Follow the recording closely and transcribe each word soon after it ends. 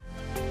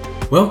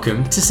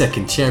Welcome to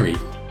Second Cherry,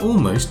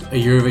 almost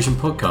a Eurovision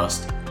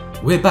podcast.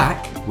 We're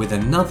back with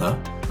another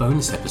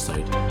bonus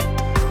episode.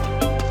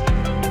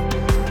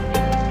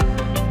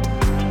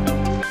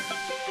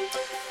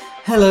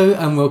 Hello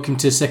and welcome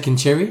to Second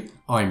Cherry.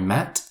 I'm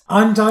Matt.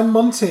 And I'm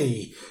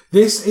Monty.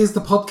 This is the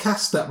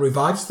podcast that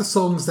revives the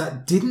songs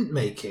that didn't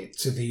make it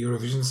to the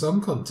Eurovision Song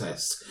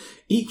Contest.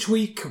 Each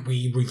week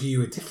we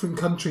review a different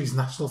country's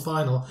national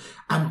final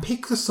and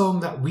pick the song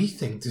that we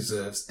think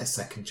deserves a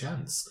second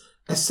chance.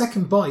 A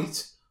second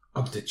bite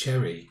of the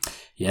cherry.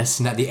 Yes,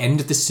 and at the end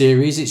of the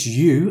series, it's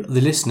you, the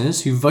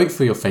listeners, who vote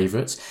for your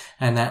favourites.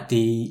 And at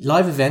the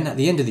live event at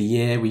the end of the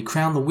year, we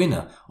crown the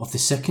winner of the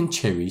Second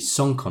Cherry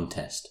Song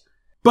Contest.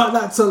 But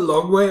that's a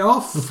long way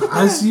off.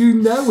 As you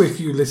know, if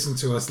you listened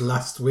to us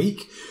last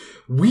week,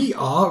 we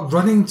are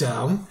running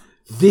down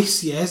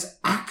this year's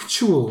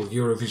actual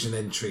Eurovision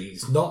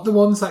entries. Not the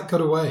ones that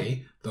got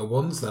away, the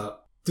ones that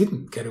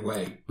didn't get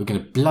away. We're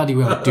going to bloody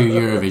well do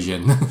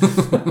Eurovision.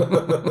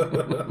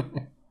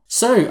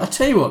 So, I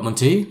tell you what,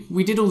 Monty,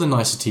 we did all the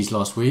niceties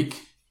last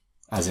week,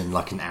 as in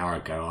like an hour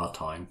ago our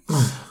time.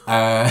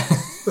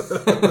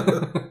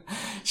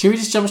 Should we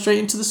just jump straight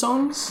into the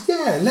songs?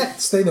 Yeah,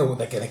 they know what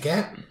they're going to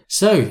get.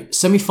 So,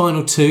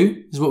 semi-final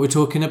 2 is what we're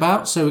talking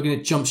about. So we're going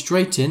to jump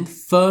straight in.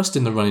 First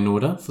in the running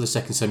order for the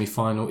second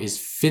semi-final is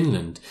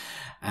Finland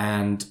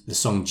and the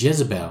song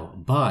Jezebel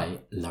by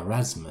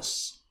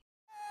L'Erasmus.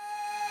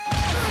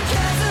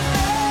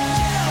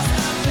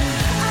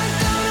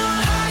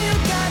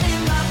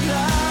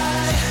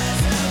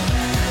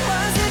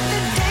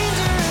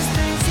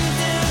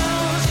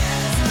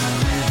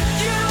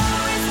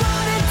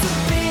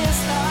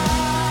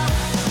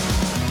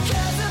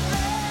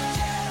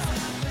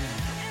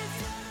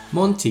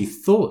 Monty,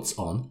 thoughts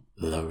on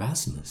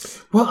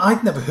L'Erasmus? Well,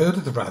 I'd never heard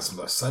of the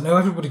Rasmus. I know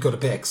everybody got a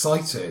bit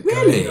excited.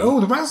 Really?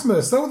 Going, the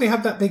Rasmus. Oh, they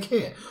had that big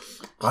hit.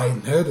 I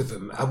hadn't heard of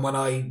them. And when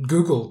I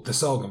Googled the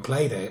song and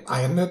played it, I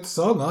hadn't heard the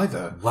song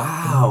either.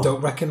 Wow.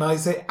 Don't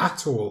recognise it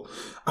at all.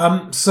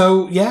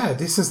 So, yeah,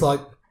 this is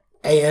like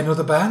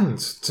another band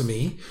to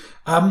me.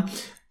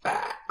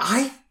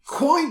 I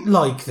quite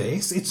like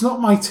this. It's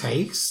not my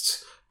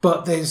taste,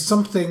 but there's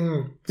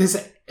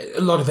a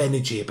lot of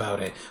energy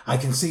about it. I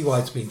can see why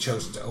it's been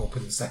chosen to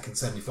open the second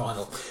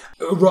semi-final.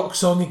 A rock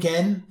song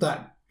again.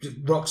 That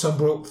rock song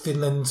brought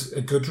Finland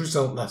a good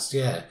result last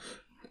year.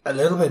 A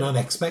little bit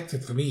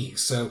unexpected for me.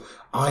 So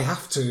I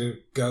have to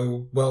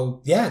go,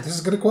 well, yeah, this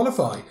is going to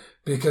qualify.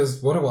 Because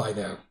what do I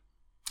know?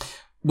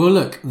 Well,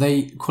 look,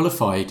 they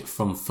qualified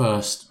from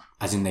first,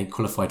 as in they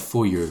qualified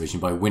for Eurovision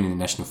by winning the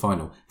national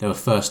final. They were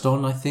first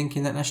on, I think,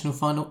 in that national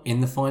final, in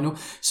the final.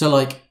 So,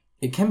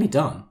 it can be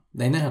done.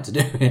 They know how to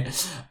do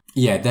it.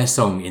 Yeah, their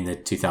song in the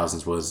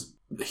 2000s was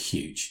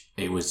huge.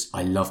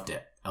 I loved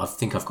it. I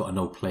think I've got an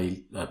old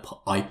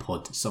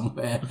iPod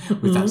somewhere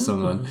with that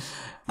song on.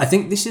 I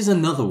think this is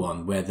another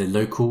one where the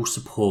local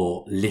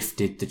support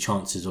lifted the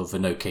chances of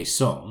an okay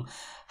song.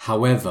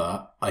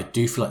 However, I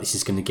do feel like this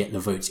is going to get the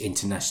votes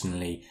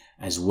internationally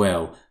as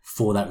well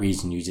for that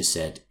reason you just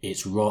said.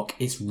 It's rock.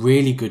 It's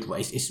really good.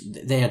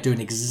 They are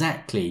doing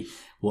exactly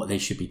what they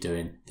should be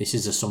doing. This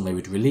is a song they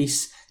would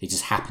release. They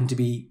just happen to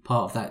be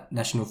part of that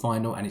national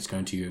final and it's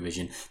going to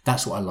Eurovision.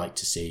 That's what I like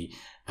to see.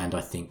 And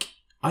I think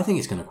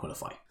it's going to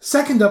qualify.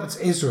 Second up, it's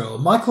Israel.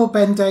 Michael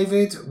Ben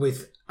David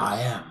with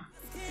I Am.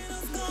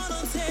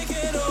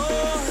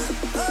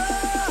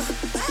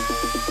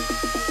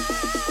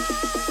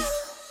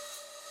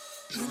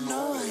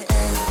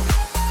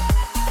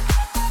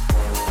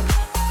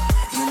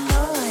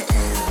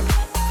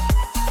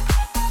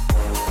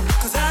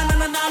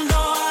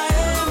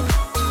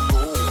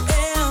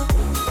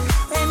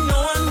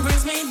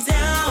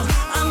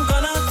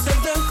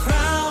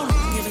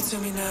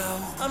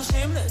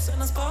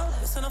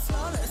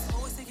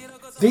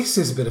 This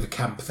is a bit of a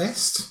camp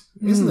fest,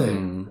 isn't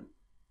it?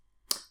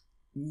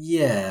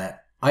 Yeah.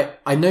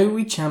 I know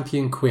we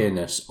champion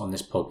queerness on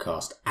this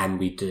podcast, and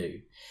we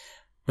do.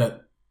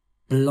 But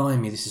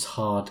blimey, this is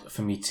hard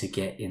for me to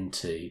get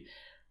into.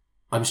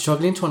 I'm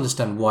struggling to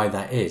understand why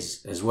that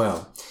is as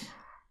well.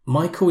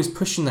 Michael is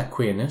pushing that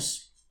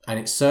queerness, and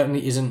it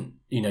certainly isn't,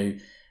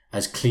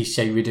 as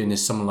cliche-ridden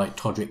as someone like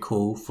Todrick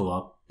Hall, for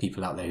our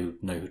people out there who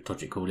know who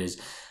Todrick Hall is.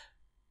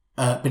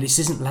 But this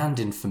isn't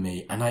landing for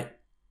me, and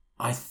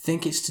I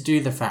think it's to do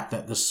with the fact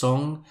that the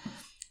song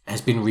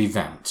has been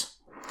revamped.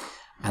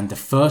 And the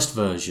first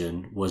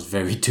version was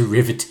very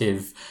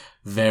derivative,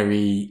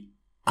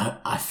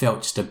 I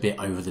felt just a bit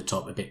over the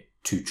top, a bit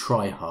too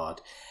try hard.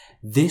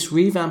 This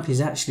revamp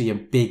is actually a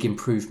big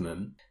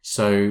improvement.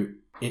 So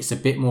it's a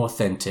bit more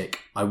authentic.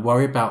 I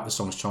worry about the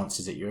song's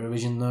chances at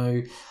Eurovision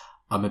though.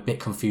 I'm a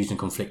bit confused and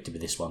conflicted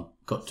with this one.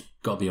 Got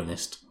to be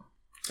honest.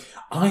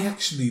 I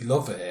actually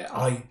love it.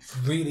 I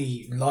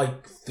really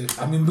like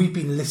we've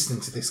been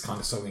listening to this kind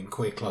of song in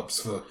queer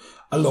clubs for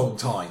a long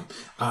time.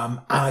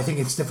 And I think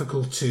it's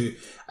difficult to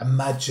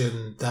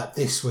imagine that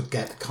this would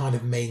get the kind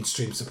of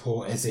mainstream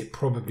support as it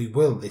probably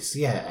will this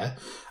year,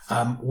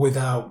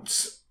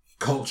 without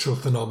cultural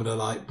phenomena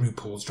like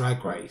RuPaul's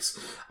Drag Race.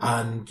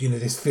 And,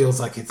 this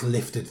feels like it's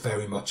lifted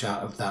very much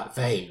out of that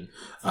vein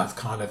of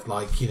kind of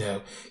like,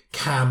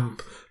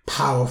 camp,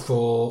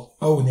 powerful,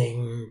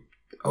 owning,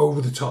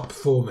 over-the-top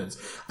performance.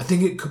 I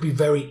think it could be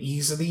very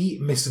easily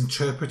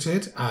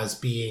misinterpreted as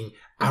being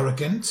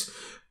arrogant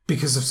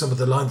because of some of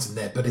the lines in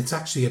there, but it's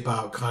actually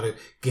about kind of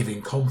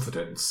giving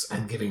confidence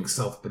and giving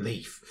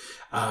self-belief.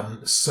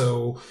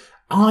 So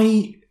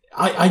I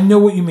know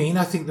what you mean.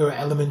 I think there are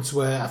elements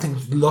where I think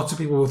lots of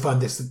people will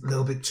find this a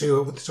little bit too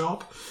over the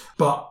top,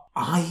 but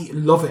I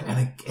love it.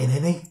 And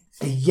in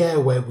a year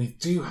where we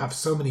do have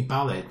so many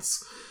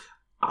ballads,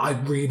 I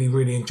really,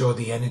 really enjoy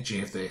the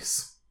energy of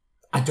this.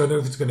 I don't know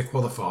if it's going to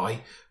qualify,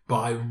 but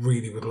I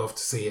really would love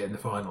to see it in the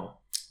final.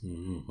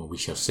 Well, we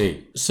shall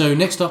see. So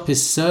next up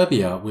is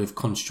Serbia with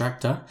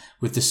Constractor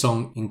with the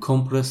song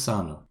Incompre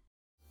Sano.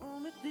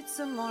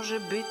 Umetnica može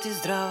biti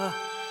zdrava,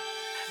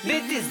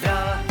 biti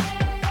zdrava,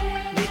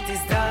 biti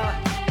zdrava,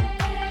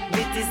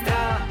 biti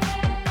zdrava,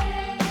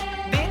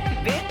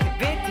 biti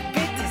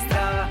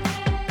zdrava,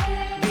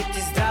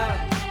 biti zdrava,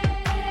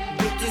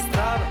 biti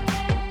zdrava,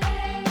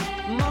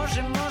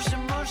 može.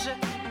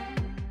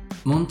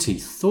 Monty,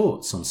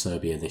 thoughts on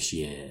Serbia this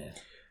year?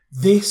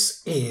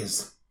 This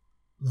is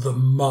the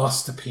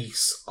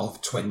masterpiece of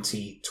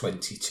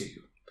 2022.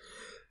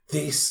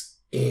 This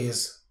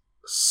is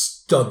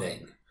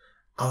stunning.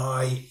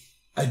 I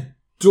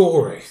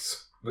adore it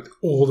with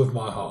all of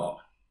my heart.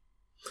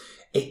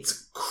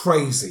 It's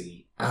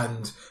crazy,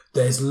 and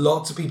there's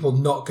lots of people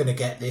not going to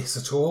get this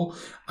at all,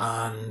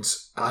 and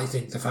I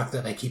think the fact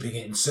that they're keeping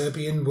it in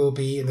Serbian will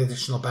be an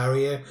additional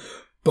barrier,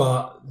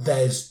 but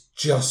there's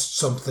just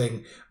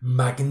something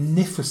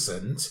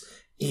magnificent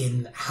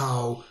in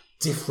how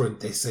different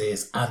this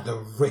is and the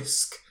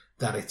risk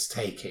that it's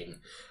taking.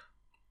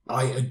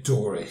 I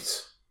adore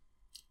it.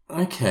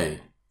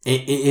 Okay.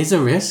 It is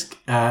a risk.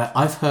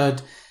 I've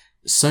heard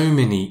so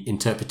many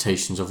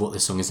interpretations of what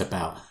this song is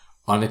about.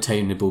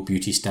 Unattainable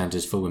beauty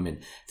standards for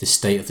women, the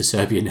state of the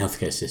Serbian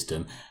healthcare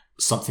system,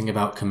 something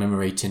about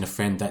commemorating a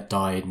friend that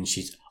died, and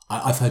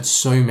I've heard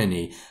so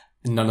many,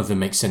 none of them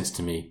make sense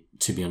to me,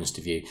 to be honest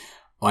with you.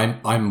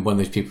 I'm one of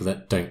those people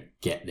that don't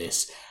get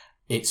this.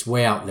 It's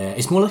way out there.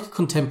 It's more like a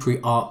contemporary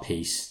art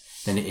piece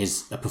than it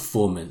is a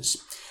performance.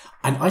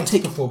 And I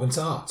take performance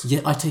art.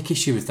 Yeah, I take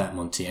issue with that,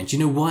 Monty. And do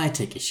you know why I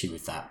take issue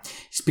with that?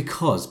 It's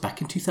because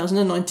back in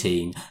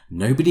 2019,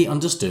 nobody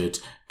understood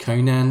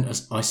Conan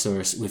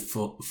Osiris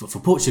for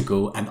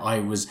Portugal, and I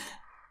was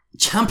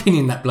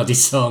championing that bloody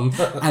song,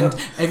 and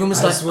everyone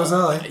was As was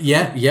I.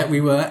 Yeah, we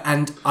were.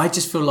 And I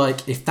just feel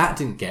like if that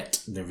didn't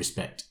get the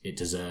respect it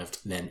deserved,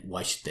 then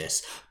why should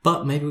this?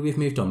 But maybe we've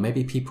moved on.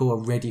 Maybe people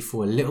are ready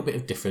for a little bit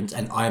of difference,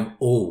 and I'm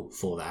all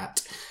for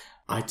that.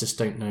 I just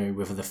don't know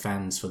whether the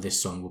fans for this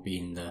song will be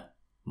in the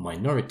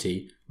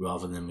minority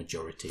rather than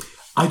majority.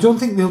 I don't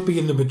think they'll be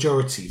in the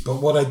majority,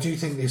 but what I do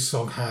think this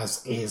song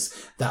has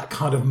is that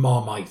kind of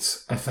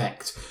Marmite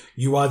effect.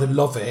 You either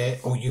love it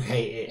or you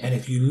hate it, and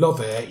if you love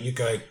it, you're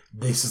going,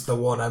 this is the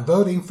one I'm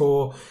voting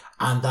for,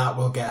 and that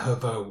will get her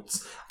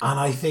votes. And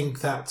I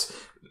think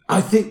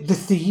the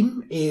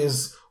theme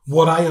is,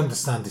 what I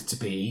understand it to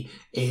be,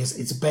 is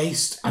it's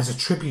based as a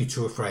tribute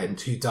to a friend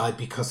who died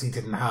because he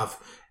didn't have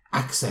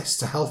access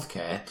to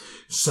healthcare.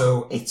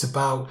 So it's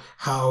about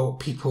how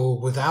people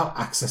without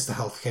access to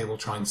healthcare will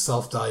try and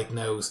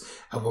self-diagnose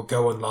and will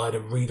go online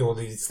and read all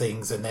these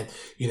things and then,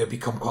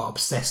 become quite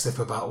obsessive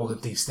about all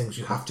of these things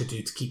you have to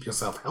do to keep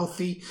yourself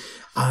healthy.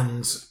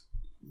 And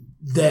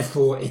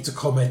therefore it's a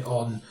comment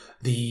on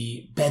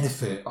the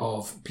benefit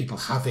of people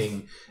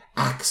having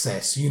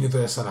access,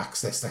 universal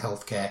access to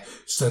healthcare,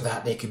 so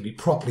that they can be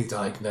properly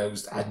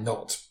diagnosed and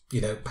not,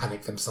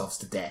 panic themselves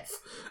to death,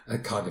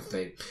 kind of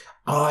thing.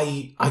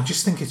 I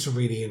just think it's a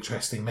really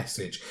interesting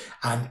message,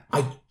 and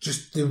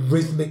the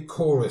rhythmic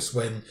chorus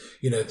when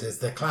there's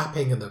the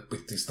clapping and the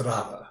Biti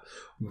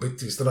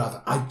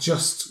Strava, I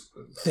just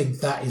think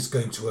that is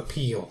going to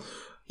appeal,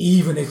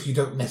 even if you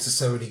don't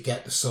necessarily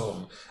get the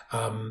song.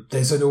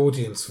 There's an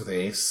audience for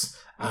this,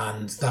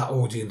 and that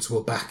audience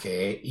will back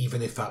it,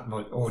 even if that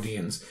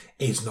audience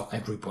is not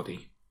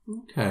everybody.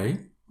 Okay.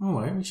 All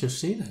right, we shall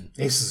see then.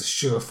 This is a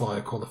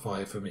surefire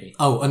qualifier for me.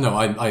 Oh, no,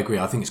 I agree.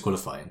 I think it's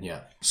qualifying,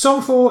 yeah.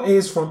 Song 4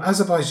 is from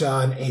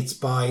Azerbaijan. It's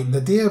by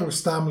Nadir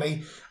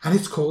Rustamli, and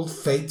it's called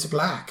Fade to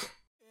Black.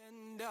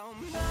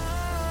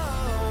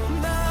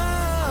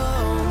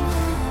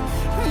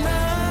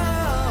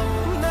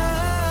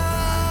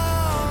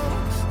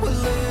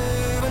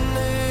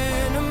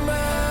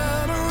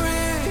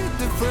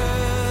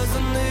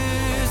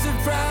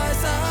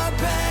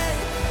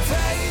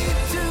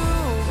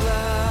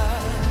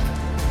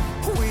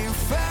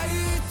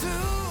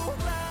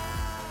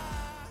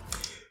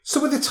 So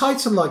with a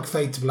title like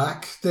Fade to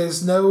Black,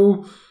 there's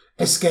no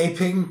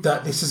escaping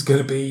that this is going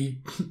to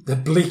be the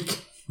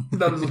bleak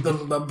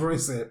little number,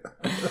 is it?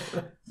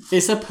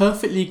 It's a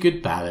perfectly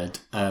good ballad.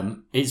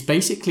 It's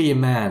basically a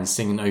man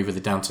singing over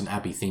the Downton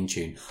Abbey theme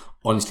tune.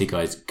 Honestly,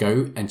 guys,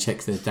 go and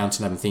check the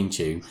Downton Abbey theme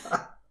tune.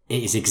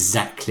 It is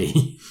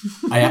exactly...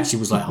 I actually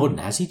was like, hold on,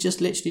 has he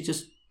just literally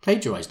just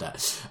plagiarised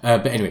that.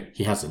 But anyway,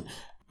 he hasn't.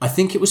 I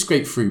think it will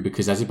scrape through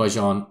because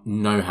Azerbaijan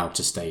know how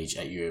to stage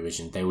at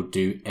Eurovision. They will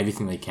do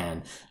everything they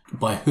can.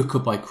 By hook or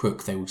by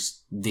crook,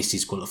 this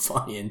is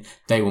qualifying.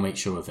 They will make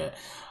sure of it.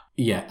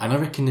 Yeah, and I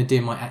reckon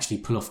Nadir might actually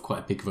pull off quite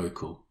a big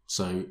vocal.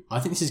 So I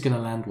think this is going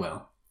to land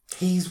well.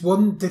 He's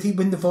won. Did he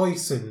win The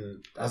Voice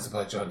in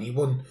Azerbaijan? He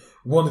won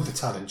one of the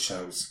talent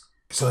shows.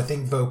 So I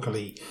think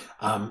vocally,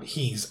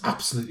 he's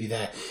absolutely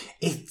there.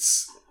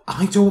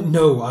 I don't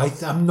know.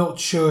 I'm not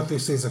sure if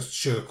this is a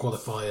sure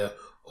qualifier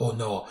or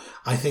not.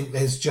 I think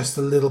there's just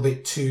a little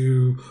bit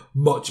too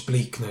much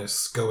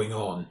bleakness going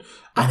on.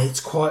 And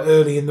it's quite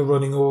early in the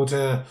running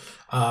order.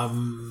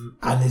 And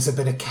there's a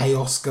bit of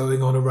chaos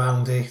going on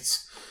around it.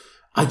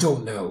 I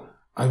don't know.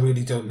 I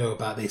really don't know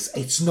about this.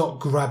 It's not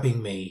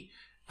grabbing me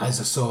as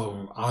a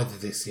song either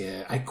this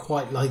year. I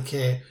quite like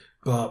it,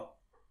 but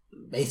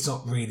it's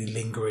not really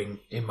lingering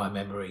in my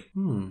memory.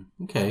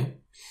 Okay.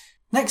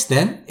 Next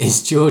then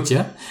is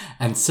Georgia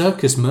and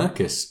Circus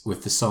Mercus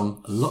with the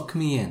song Lock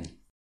Me In.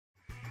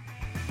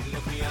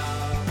 Look me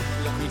up,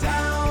 look me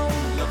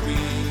down, look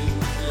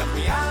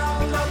me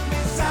out, look me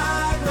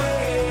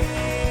sideways.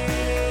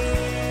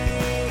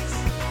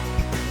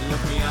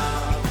 Look me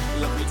up,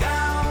 look me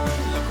down,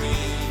 look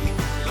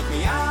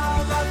me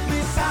out, look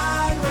me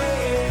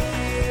sideways.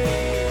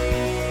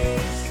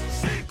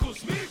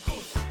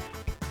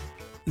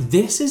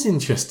 This is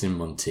interesting,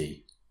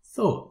 Monty.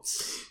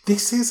 Thoughts?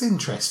 This is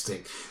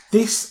interesting.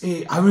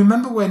 I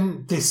remember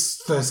when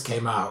this first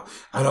came out,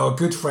 and our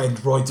good friend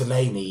Roy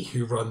Delaney,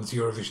 who runs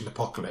Eurovision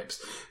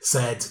Apocalypse,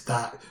 said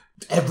that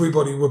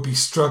everybody would be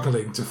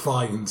struggling to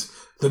find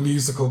the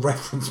musical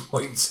reference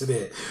points in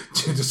it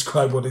to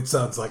describe what it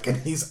sounds like. And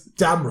he's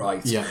damn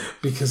right. Yeah.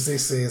 Because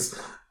this is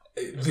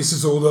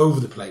all over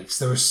the place.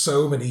 There are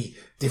so many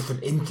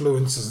different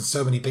influences and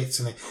so many bits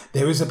in it.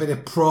 There is a bit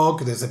of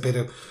prog, there's a bit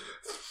of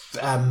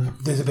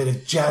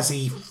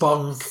jazzy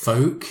funk,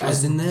 folk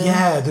is in there.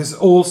 Yeah, there's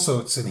all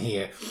sorts in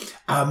here,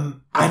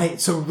 and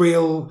it's a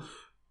real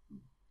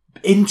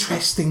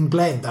interesting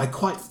blend.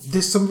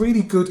 There's some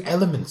really good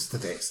elements to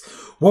this.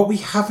 What we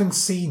haven't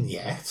seen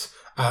yet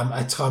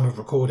at time of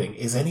recording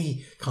is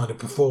any kind of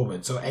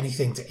performance or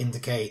anything to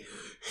indicate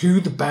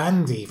who the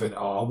band even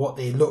are, what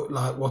they look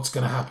like, what's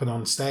going to happen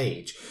on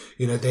stage.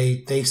 You know,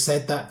 they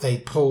said that they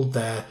pulled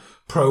their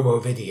promo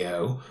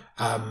video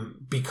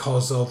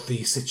because of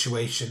the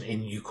situation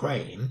in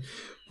Ukraine,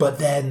 but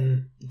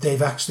then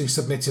they've actually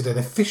submitted an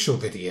official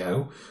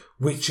video,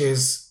 which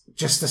is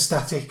just a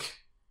static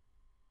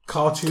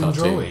cartoon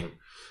drawing,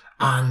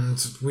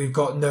 and we've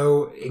got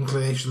no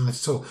inclination on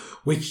this at all.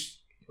 Which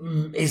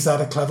is that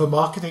a clever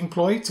marketing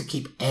ploy to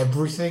keep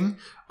everything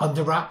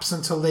under wraps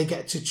until they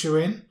get to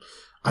Turin?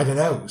 I don't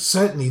know.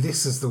 Certainly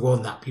this is the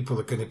one that people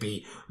are going to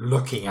be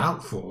looking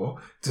out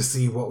for to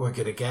see what we're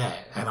going to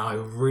get, and I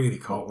really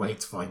can't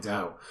wait to find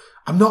out.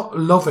 I'm not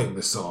loving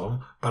the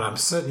song, but I'm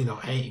certainly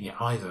not hating it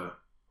either.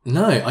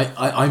 No,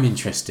 I'm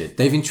interested.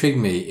 They've intrigued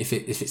me. If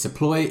it's a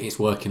ploy, it's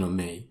working on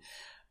me.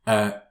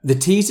 The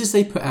teasers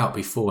they put out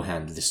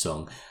beforehand of this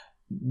song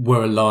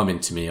were alarming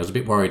to me. I was a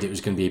bit worried it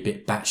was going to be a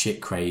bit batshit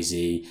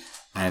crazy,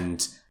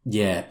 and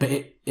yeah, but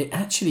it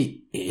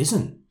actually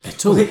isn't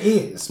at all. Well, it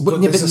is,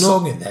 but there's a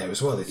song in there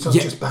as well. It's not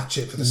just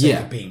batshit for the sake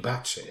of being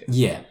batshit.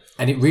 Yeah,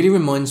 and it really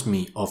reminds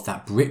me of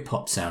that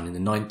Britpop sound in the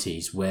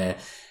 90s where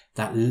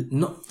that,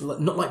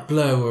 not like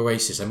Blur or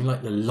Oasis, I mean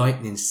like the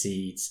Lightning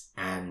Seeds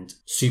and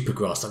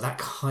Supergrass, like that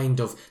kind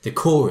of, the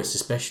chorus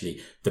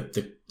especially,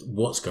 the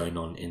what's going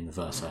on in the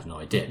verse, I have no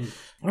idea.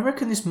 I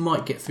reckon this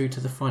might get through to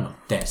the final.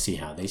 Let's see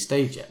how they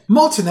stage it.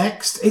 Malta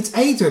next, it's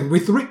Aiden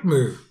with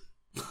Ritmu.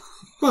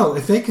 Well,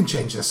 if they can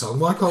change their song,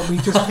 why can't we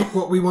just pick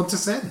what we want to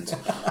send?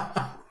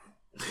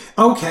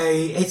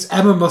 Okay, it's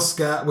Emma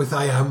Muscat with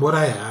I Am What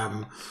I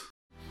Am.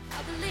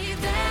 I believe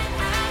that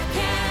I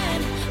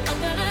can. I'm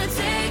gonna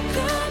take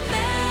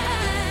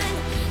command.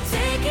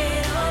 Take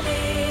it or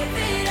leave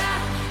it.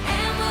 I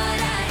am what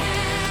I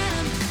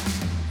am.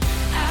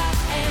 I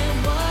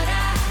am what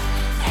I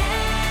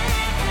am.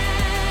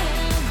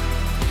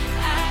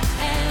 I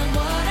am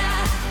what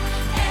I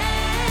am.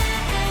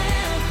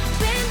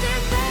 Bend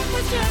it back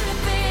with your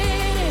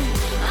opinion.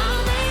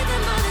 I'll make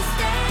them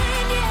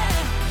understand, yeah.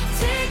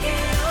 Take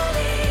it or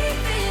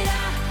leave it. I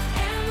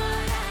am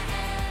what I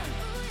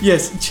am.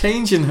 Yes,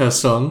 changing her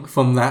song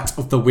from that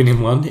of the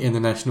winning one in the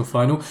national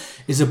final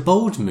is a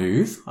bold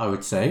move, I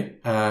would say,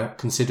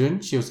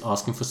 considering she was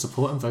asking for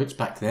support and votes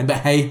back then. But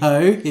hey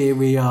ho, here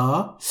we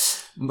are.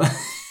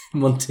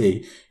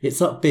 Monty,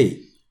 it's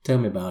upbeat. Tell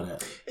me about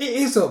it. It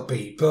is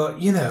upbeat, but,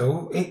 you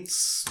know,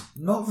 it's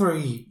not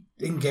very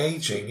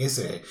engaging, is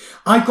it?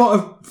 I got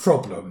a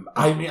problem.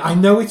 I mean, I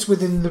know it's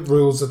within the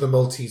rules of the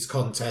Maltese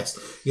contest,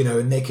 you know,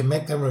 and they can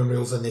make their own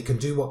rules and they can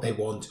do what they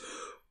want.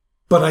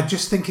 But I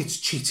just think it's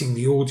cheating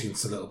the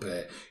audience a little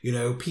bit. You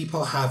know,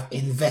 people have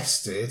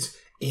invested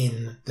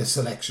in the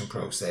selection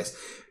process,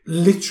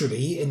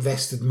 literally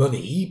invested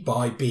money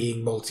by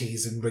being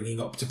Maltese and ringing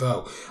up to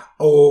vote.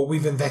 Or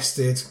we've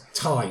invested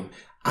time.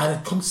 and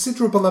a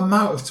considerable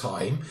amount of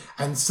time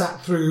and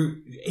sat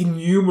through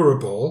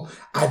innumerable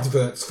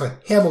adverts for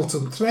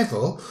Hamilton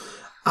Treble,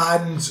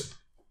 and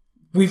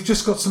we've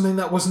just got something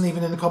that wasn't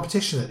even in the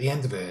competition at the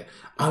end of it.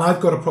 And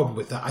I've got a problem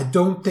with that. I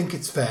don't think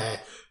it's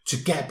fair to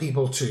get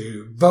people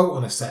to vote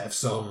on a set of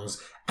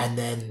songs and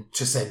then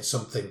to send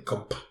something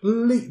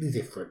completely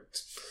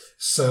different.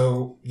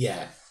 So,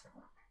 yeah.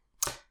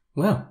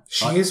 Well,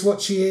 She is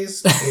what she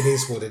is. It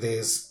is what it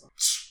is.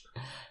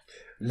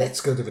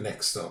 Let's go to the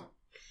next song.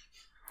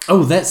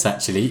 oh, that's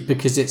actually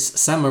because it's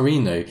San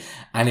Marino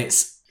and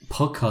it's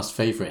podcast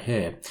favourite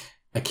here,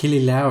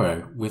 Achille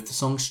Lauro with the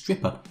song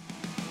Stripper.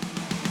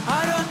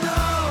 I don't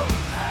know.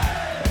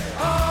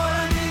 All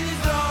I need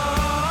is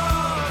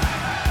love.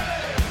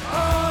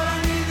 All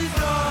I need is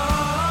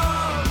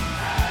love.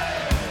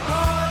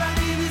 All I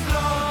need is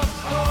love.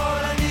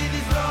 All I need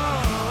is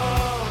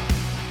love.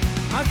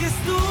 Ma che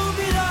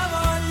stupida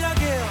voglia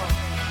che ho.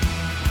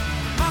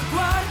 Ma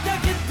guarda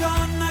che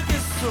donna che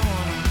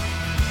sono.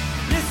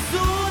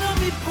 Nessuno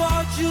mi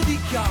può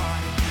giudicare.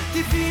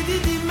 Ti fidi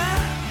di me?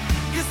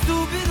 Che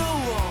stupido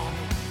uomo.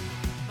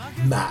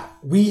 Matt,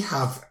 we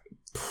have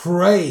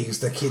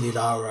praised Achille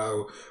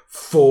Lauro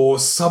for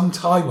some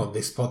time on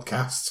this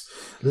podcast.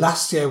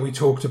 Last year we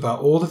talked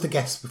about all of the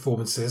guest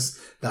performances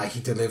that he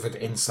delivered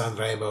in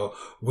Sanremo,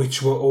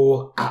 which were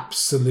all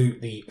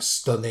absolutely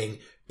stunning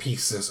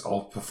pieces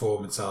of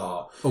performance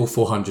art. All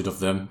 400 of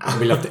them.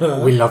 We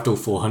loved all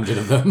 400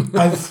 of them.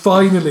 And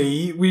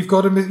finally, we've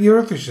got him at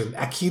Eurovision.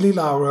 Achille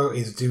Lauro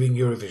is doing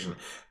Eurovision,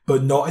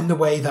 but not in the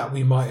way that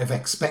we might have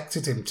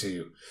expected him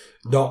to.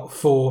 Not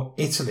for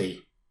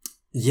Italy.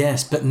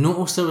 Yes, but not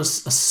also a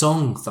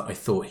song that I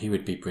thought he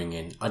would be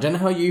bringing. I don't know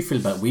how you feel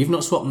about it. We've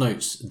not swapped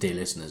notes, dear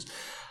listeners,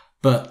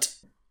 but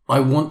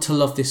I want to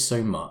love this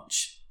so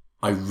much.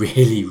 I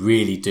really,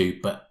 really do,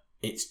 but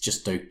it's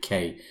just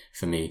okay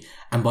for me.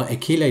 And by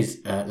Achille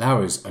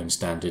Lauro's own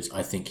standards,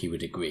 I think he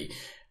would agree.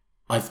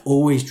 I've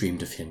always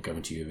dreamed of him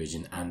going to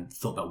Eurovision and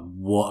thought about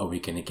what are we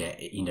going to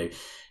get, you know,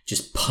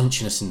 just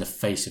punching us in the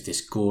face of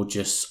this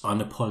gorgeous,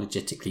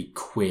 unapologetically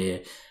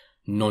queer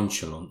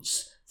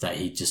nonchalance that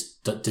he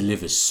just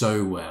delivers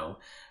so well.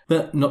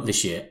 But not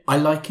this year. I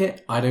like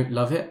it. I don't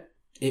love it.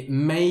 It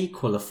may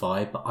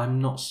qualify, but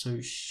I'm not so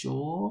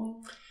sure.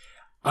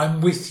 I'm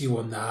with you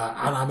on that,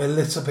 and I'm a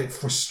little bit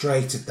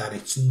frustrated that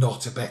it's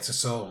not a better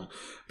song,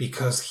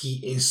 because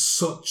he is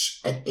such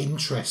an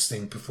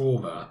interesting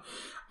performer,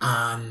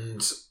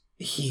 and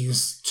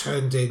he's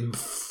turned in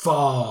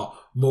far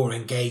more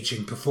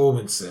engaging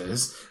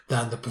performances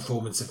than the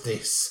performance of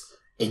this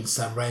in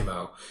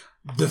Sanremo.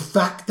 The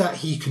fact that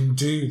he can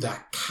do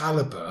that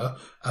calibre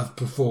of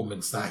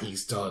performance that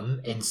he's done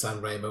in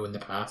Sanremo in the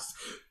past,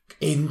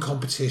 in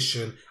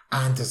competition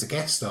and as a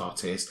guest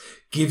artist,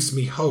 gives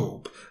me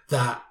hope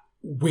that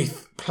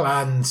with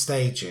planned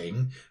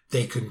staging,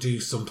 they can do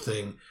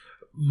something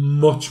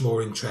much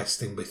more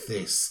interesting with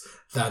this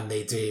than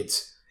they did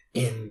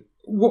in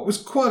what was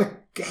quite a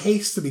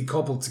hastily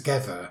cobbled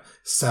together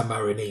San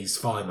Marinese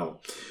final.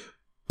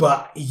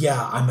 But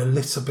yeah, I'm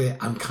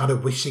kind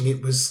of wishing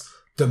it was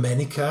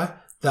Domenica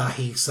that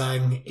he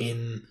sang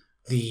in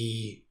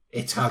the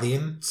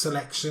Italian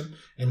selection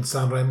in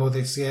Sanremo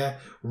this year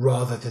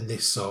rather than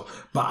this song.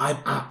 But I'm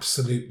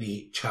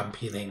absolutely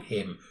championing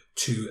him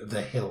to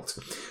the hilt.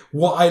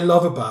 What I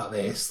love about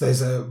this,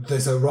 there's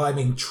a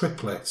rhyming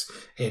triplet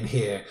in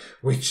here,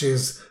 which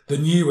is the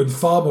new and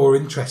far more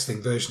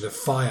interesting version of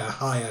Fire,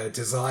 Higher,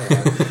 Desire,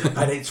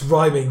 and it's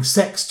rhyming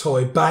sex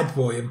toy, bad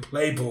boy, and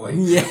playboy.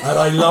 Yeah. And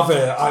I love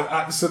it. I'm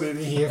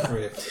absolutely here for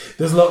it.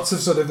 There's lots of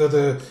sort of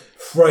other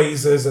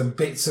phrases and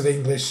bits of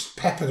English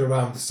peppered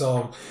around the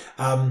song.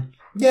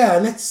 Yeah,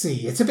 let's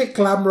see. It's a bit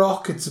glam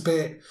rock. It's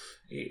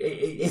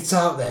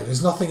out there.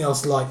 There's nothing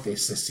else like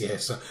this year.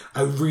 So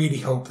I really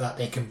hope that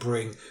they can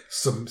bring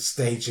some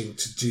staging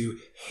to do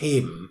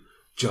him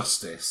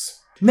justice.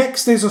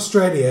 Next is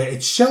Australia.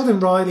 It's Sheldon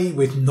Riley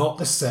with Not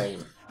the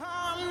Same.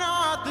 I'm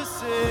not the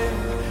same,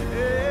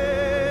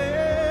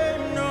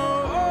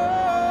 no.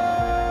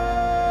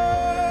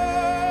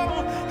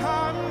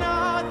 I'm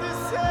not the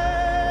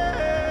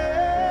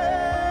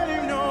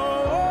same, no.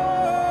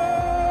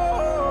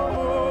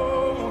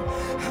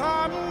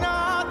 I'm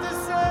not the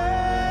same,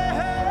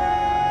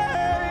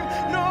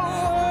 no.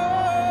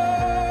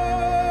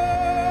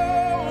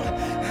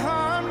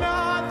 I'm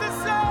not the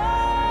same,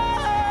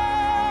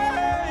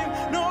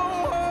 no.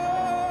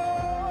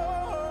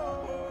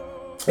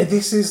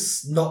 This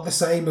is not the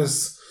same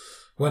as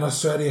when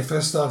Australia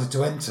first started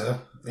to enter,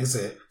 is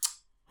it?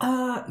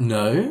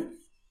 No,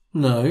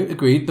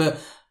 agreed. But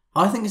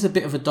I think it's a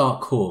bit of a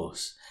dark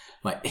horse.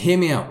 Like, hear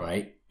me out,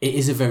 right? It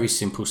is a very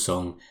simple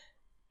song.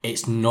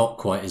 It's not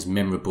quite as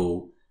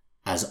memorable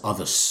as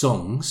other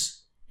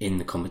songs in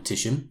the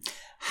competition.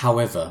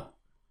 However,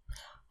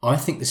 I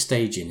think the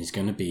staging is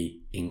going to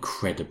be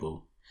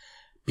incredible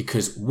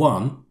because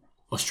one,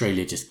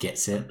 Australia just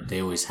gets it.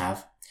 They always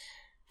have.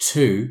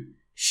 Two,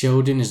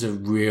 Sheldon is a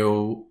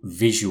real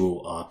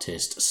visual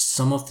artist.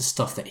 Some of the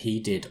stuff that he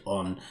did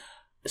on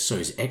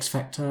sorry, is it X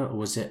Factor or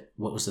was it,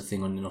 what was the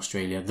thing on in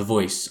Australia? The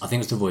Voice. I think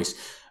it was The Voice.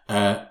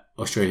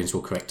 Australians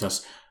will correct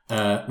us.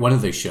 One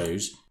of those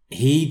shows,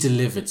 he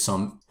delivered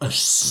some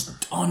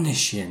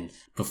astonishing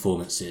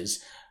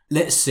performances.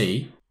 Let's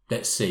see,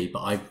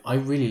 but I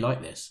really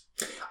like this.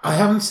 I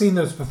haven't seen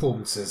those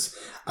performances,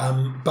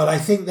 but I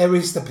think there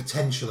is the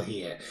potential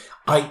here.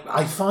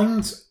 I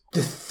find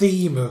the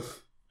theme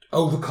of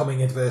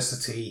overcoming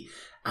adversity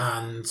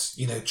and,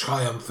 you know,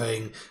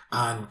 triumphing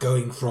and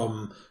going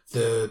from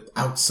the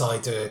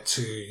outsider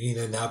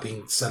to, now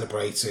being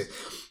celebrated.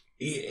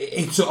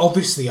 It's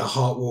obviously a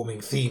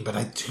heartwarming theme, but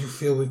I do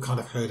feel we've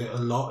kind of heard it a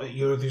lot at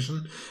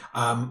Eurovision,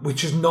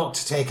 which is not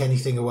to take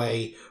anything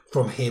away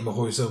from him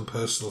or his own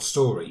personal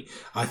story.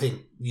 I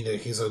think,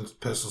 his own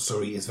personal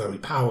story is very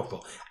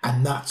powerful,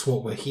 and that's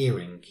what we're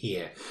hearing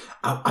here.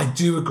 I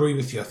do agree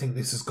with you. I think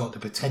this has got the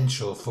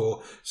potential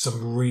for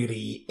some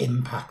really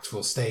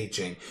impactful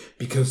staging,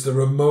 because there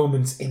are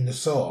moments in the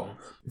song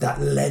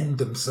that lend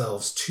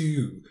themselves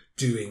to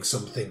doing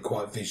something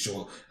quite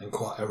visual and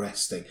quite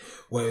arresting,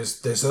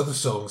 whereas there's other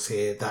songs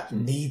here that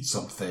need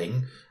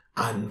something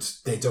and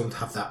they don't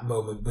have that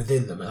moment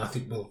within them, and I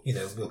think we'll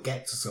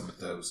get to some of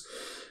those.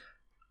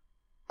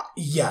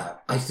 Yeah,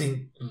 I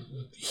think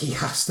he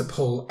has to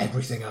pull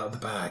everything out of the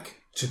bag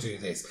to do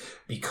this,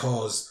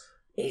 because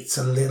it's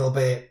a little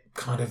bit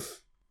kind of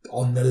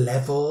on the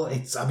level.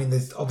 There's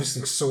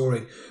obviously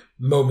soaring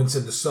moments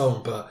in the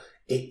song, but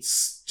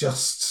it's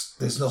just,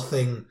 there's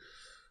nothing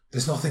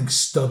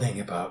stunning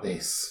about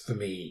this for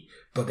me,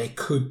 but they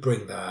could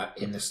bring that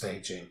in the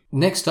staging.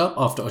 Next up,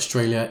 after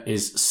Australia,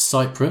 is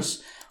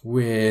Cyprus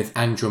with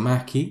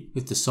Andromache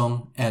with the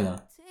song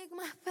Ella. Take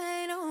my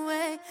pain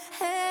away.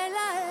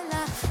 Ella,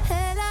 Ella,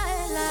 Ella,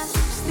 Ella.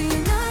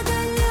 Στην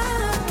αγκαλιά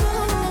μου,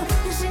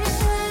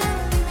 ζήσε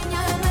όλη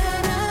μια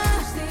μέρα.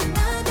 Στην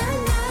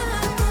αγκαλιά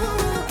μου,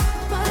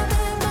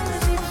 πάμε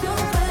μαζί πιο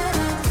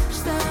πέρα.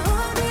 Στα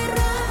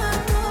όνειρά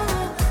μου,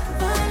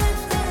 βάλε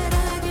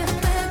φτερά και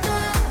πέτα.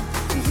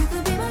 You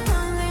could be my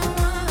only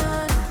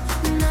one.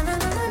 Να, να,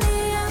 να, να,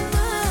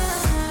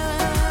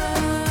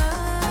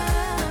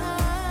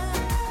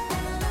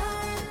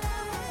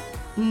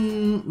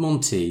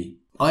 Monty,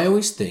 I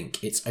always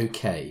think it's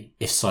okay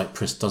if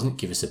Cyprus doesn't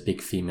give us a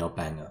big female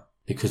banger,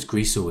 because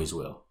Greece always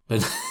will.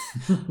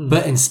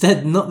 But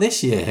instead, not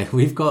this year.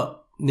 We've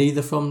got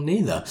neither from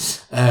neither.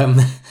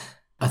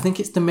 I think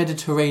it's the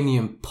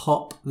Mediterranean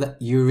pop that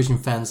Eurovision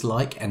fans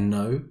like and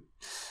know,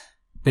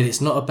 but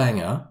it's not a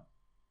banger.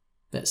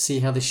 Let's see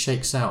how this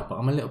shakes out, but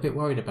I'm a little bit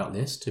worried about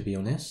this, to be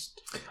honest.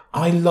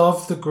 I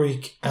love the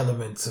Greek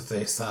elements of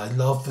this. I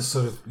love the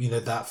sort of,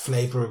 that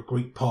flavour of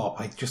Greek pop.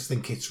 I just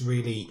think it's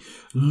really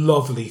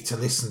lovely to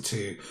listen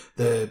to,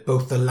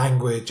 both the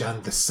language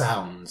and the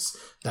sounds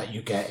that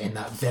you get in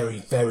that very,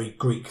 very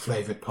Greek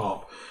flavoured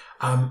pop.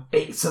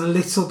 It's a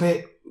little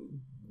bit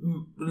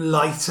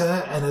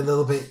lighter and a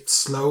little bit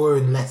slower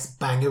and less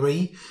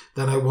bangery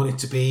than I want it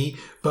to be,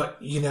 but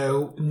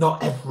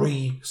not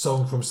every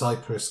song from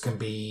Cyprus can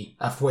be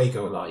a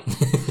Fuego like.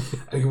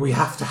 We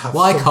have to have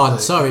I something. can't,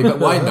 sorry, but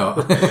why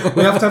not?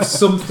 We have to have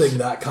something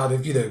that kind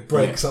of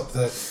breaks up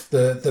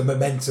the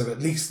momentum, at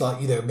least, like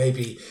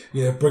maybe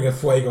bring a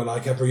Fuego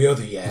like every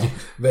other year.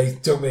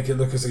 Don't make it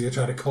look as though you're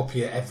trying to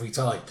copy it every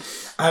time.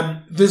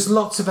 There's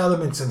lots of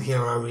elements in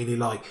here I really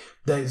like.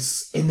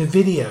 There's, in the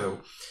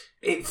video,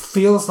 it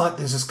feels like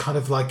there's this kind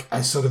of like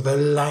a sort of a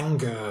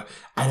languor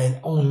and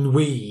an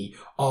ennui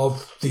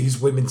of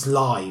these women's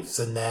lives,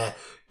 and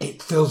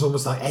it feels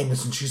almost like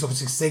aimless, and she's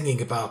obviously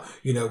singing about,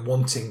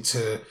 wanting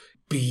to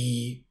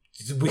be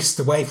whisked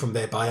away from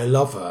there by a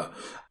lover.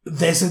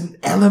 There's an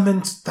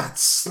element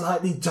that's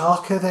slightly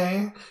darker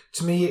there.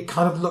 To me, it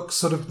kind of looks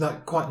sort of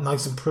like quite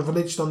nice and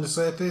privileged on the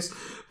surface,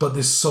 but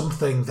there's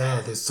something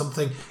there. There's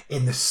something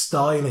in the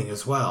styling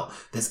as well.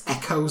 There's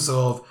echoes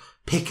of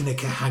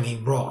Picnic at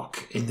Hanging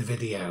Rock in the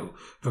video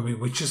for me,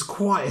 which is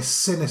quite a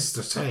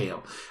sinister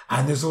tale.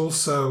 And there's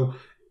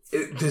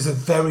a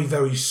very,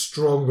 very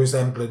strong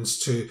resemblance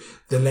to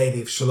The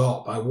Lady of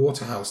Shalott by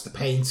Waterhouse, the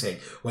painting,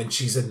 when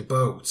she's in the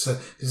boat. So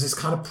there's this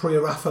kind of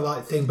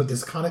pre-Raphaelite thing, but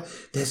there's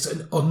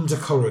an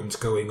undercurrent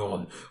going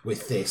on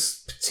with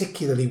this,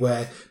 particularly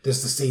where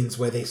there's the scenes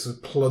where they sort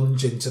of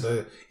plunge into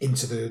the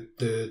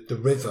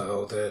river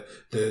or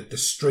the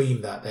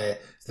stream that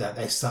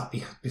they're sat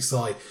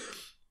beside.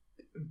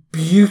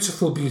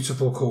 Beautiful,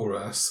 beautiful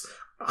chorus.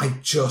 I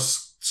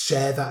just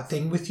share that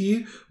thing with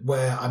you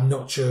where I'm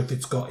not sure if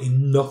it's got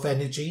enough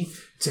energy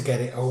to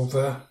get it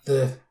over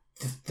the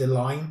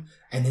line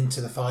and into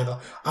the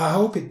final. I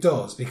hope it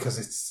does, because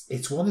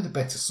it's one of the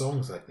better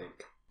songs, I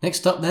think.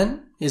 Next up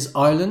then is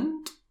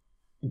Ireland,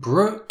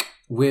 Brooke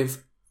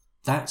with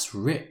That's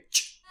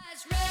Rich.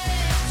 That's rich.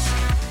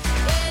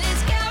 When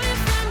it's coming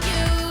from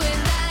you,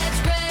 and that's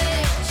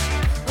rich.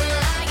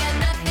 Well, I got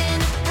nothing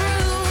to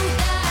prove.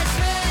 That's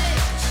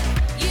rich.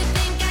 You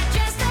think I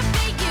dressed up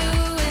for you,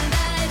 and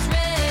that's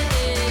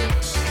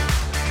rich.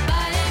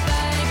 Bye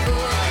bye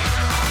fool.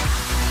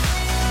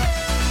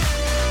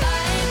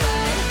 Bye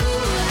bye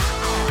fool.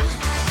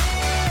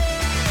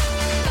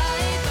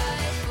 Bye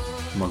bye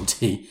fool.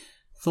 Monty, Monty,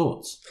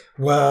 thoughts?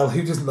 Well,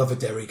 who doesn't love a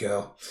Derry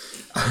girl?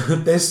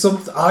 There's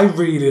something I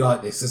really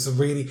like this.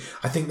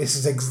 I think this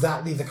is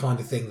exactly the kind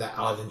of thing that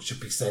Ireland should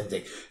be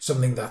sending.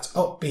 Something that's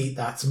upbeat,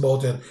 that's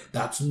modern,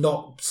 that's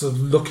not sort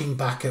of looking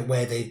back at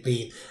where they've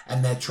been,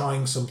 and they're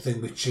trying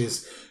something which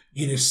is,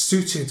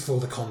 suited for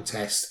the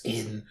contest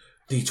in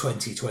the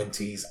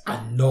 2020s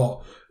and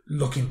not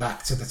looking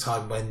back to the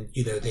time when,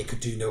 they could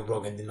do no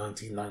wrong in the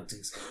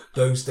 1990s.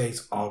 Those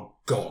days are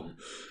gone.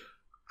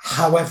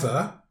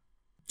 However,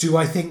 do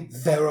I think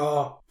there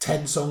are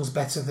 10 songs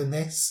better than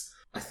this?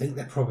 I think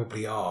there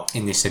probably are.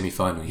 In this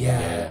semi-final,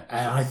 Yeah,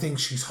 and I think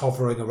she's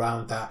hovering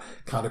around that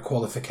kind of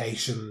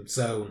qualification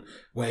zone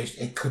where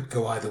it could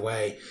go either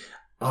way.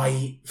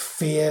 I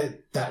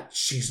fear that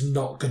she's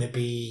not going to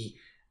be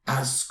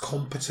as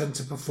competent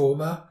a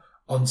performer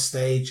on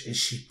stage as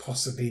she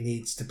possibly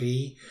needs to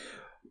be.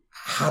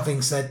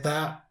 Having said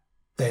that,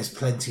 there's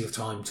plenty of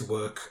time to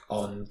work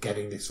on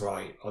getting this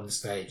right on the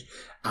stage,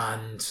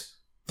 and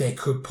they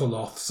could pull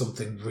off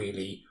something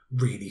really,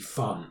 really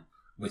fun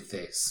with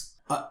this.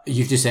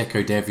 You've just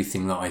echoed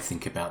everything that I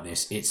think about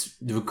this. It's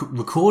the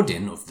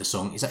recording of the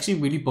song is actually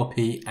really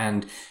boppy,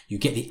 and you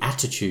get the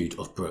attitude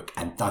of Brooke,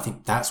 and I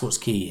think that's what's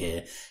key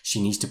here.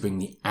 She needs to bring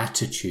the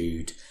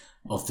attitude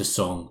of the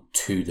song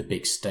to the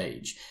big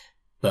stage,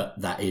 but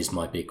that is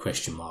my big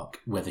question mark,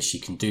 whether she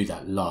can do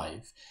that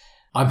live.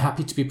 I'm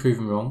happy to be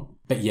proven wrong,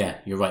 but yeah,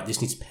 you're right, this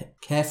needs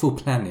careful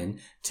planning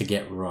to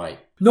get right.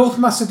 North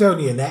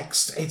Macedonia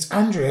next. It's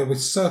Andrea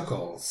with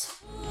Circles.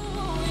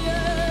 Oh,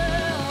 yeah.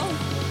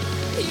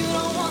 You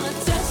don't wanna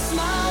test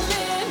my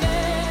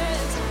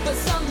limits, but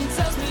something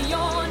tells me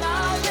you're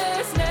not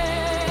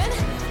listening.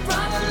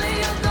 Probably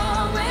you're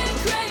going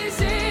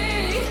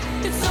crazy.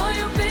 It's all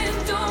you've been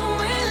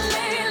doing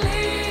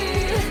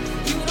lately.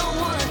 You don't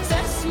wanna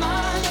test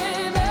my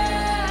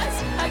limits.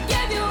 I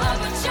gave you up,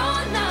 but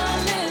you're not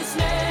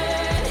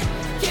listening.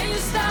 Can you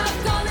stop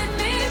calling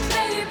me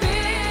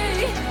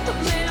baby?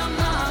 I've made up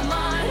my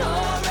mind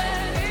already.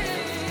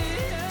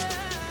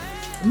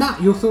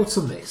 Matt, your thoughts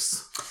on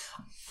this?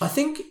 I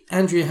think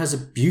Andrea has a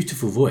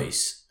beautiful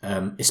voice,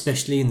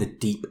 especially in the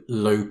deep,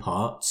 low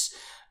parts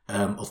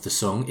of the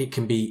song. It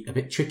can be a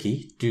bit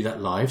tricky to do that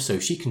live, so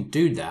if she can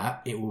do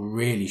that, it will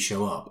really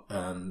show up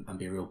and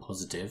be real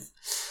positive.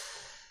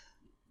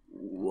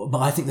 But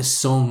I think the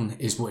song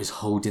is what is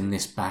holding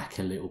this back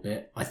a little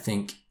bit. I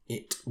think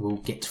it will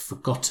get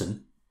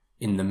forgotten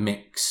in the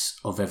mix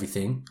of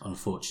everything,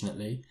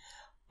 unfortunately.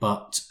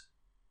 But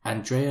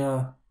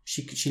Andrea,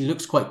 she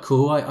looks quite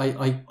cool.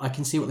 I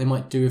can see what they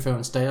might do with her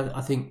on stage.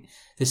 I think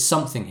there's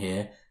something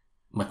here.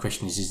 My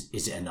question is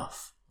it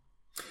enough?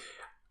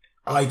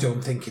 I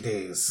don't think it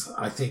is.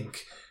 I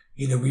think,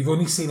 we've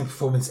only seen a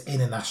performance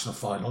in a national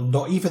final,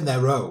 not even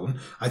their own.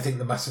 I think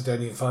the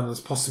Macedonian final is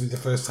possibly the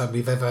first time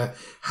we've ever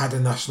had a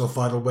national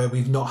final where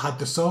we've not had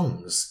the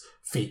songs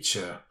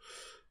feature.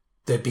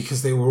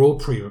 Because they were all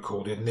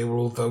pre-recorded and they were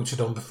all voted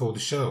on before the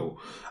show.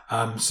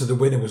 So the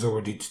winner was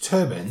already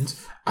determined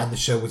and the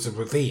show was a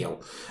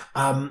reveal.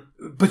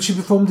 But she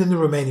performed in the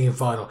Romanian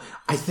final.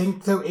 I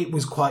think, though, it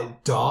was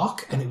quite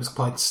dark and it was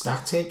quite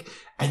static,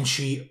 and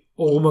she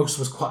almost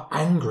was quite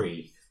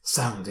angry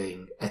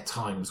sounding at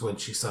times when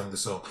she sang the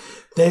song.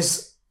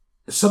 There's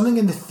something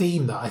in the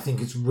theme that I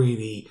think is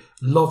really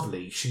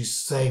lovely. She's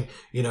saying,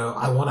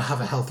 I want to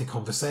have a healthy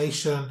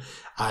conversation,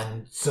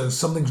 and so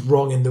something's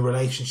wrong in the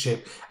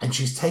relationship, and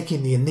she's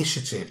taking the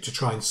initiative to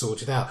try and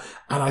sort it out.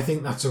 And I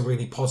think that's a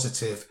really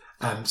positive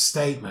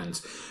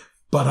statement.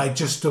 But I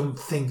just don't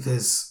think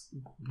there's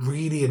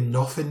really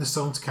enough in the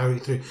song to carry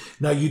it through.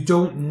 Now, you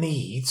don't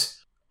need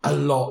a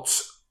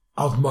lot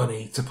of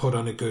money to put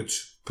on a good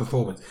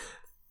performance.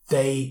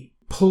 They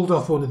pulled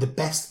off one of the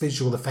best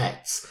visual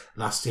effects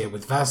last year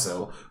with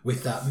Vasil,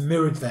 with that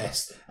mirrored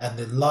vest and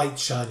the light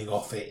shining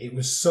off it. It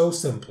was so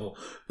simple,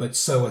 but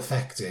so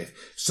effective.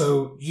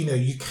 So,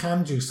 you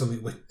can do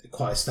something with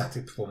quite a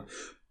static performance,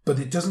 but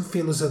it doesn't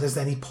feel as though there's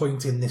any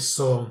point in this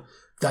song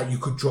that you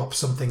could drop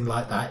something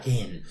like that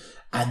in.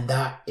 And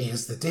that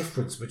is the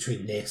difference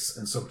between this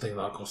and something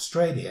like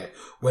Australia,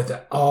 where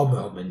there are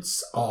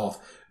moments of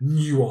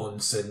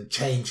nuance and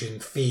change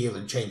in feel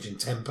and change in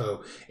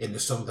tempo in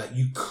the song that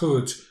you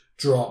could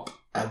drop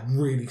a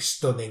really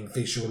stunning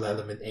visual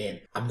element in.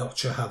 I'm not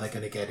sure how they're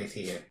going to get it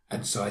here.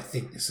 And so I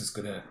think this is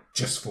going to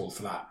just fall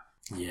flat.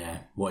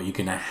 Yeah, what are you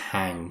going to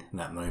hang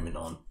that moment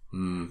on?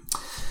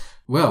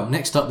 Well,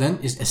 next up then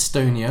is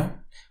Estonia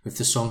with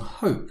the song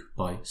Hope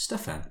by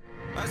Stefan.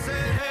 I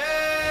said, hey,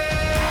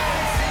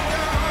 sing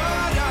your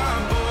heart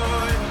out,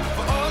 boy,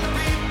 for all the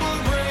people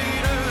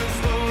great and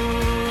small.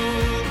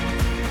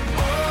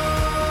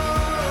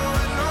 Oh,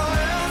 when all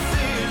else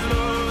is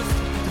lost,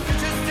 the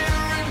future still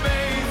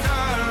remains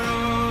our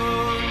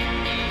own.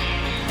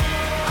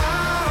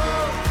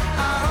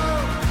 I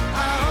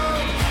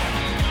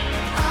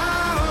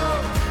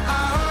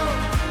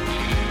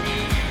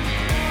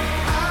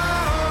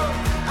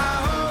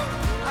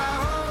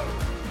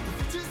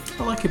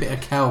I like a bit of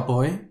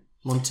cowboy,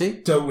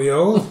 Monty. Don't we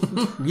all?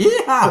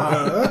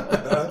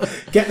 Yeah!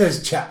 Get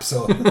those chaps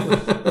on.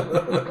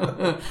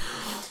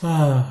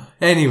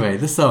 Anyway,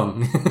 the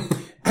song.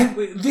 And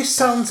this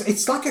sounds,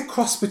 it's like a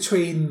cross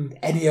between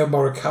Ennio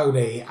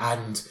Morricone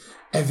and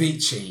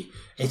Avicii.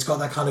 It's got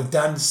that kind of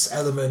dance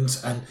element,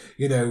 and,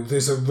 you know,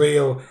 there's a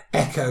real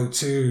echo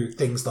to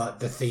things like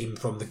the theme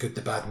from The Good,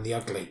 the Bad and the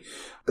Ugly.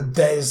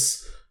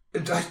 There's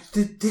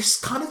this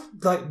kind of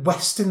like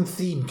Western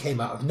theme came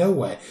out of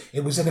nowhere.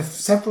 It was in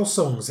several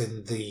songs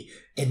in the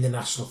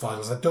national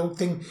finals. I don't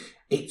think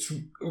it's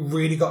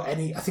really got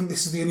any. I think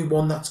this is the only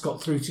one that's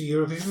got through to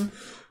Eurovision,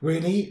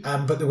 really.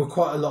 But there were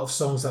quite a lot of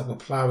songs that were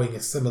ploughing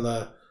a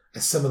similar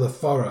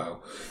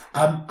furrow.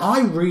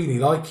 I really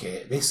like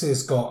it. This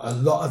has got a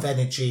lot of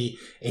energy.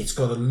 It's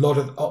got a lot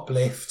of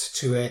uplift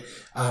to it.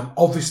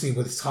 Obviously,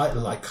 with a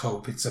title like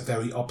Hope, it's a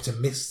very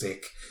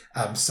optimistic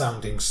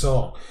sounding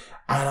song.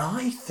 And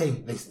I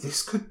think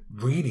this could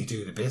really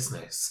do the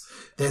business.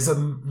 There's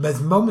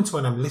moments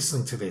when I'm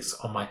listening to this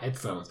on my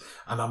headphones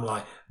and I'm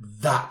like,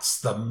 that's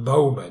the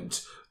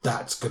moment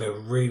that's going to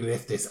really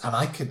lift this. And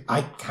I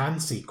can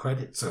see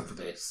credits over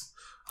this.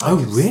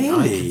 Really?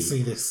 I can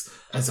see this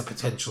as a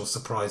potential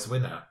surprise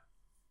winner.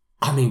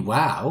 I mean,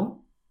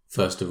 wow.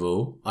 First of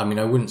all, I mean,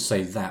 I wouldn't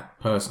say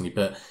that personally,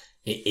 but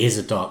it is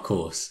a dark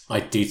horse.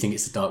 I do think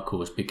it's a dark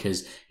horse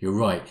because you're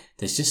right.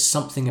 There's just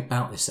something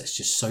about this that's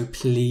just so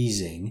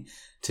pleasing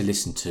to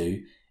listen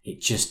to. It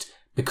just,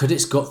 because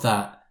it's got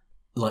that,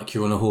 like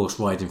you're on a horse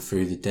riding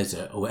through the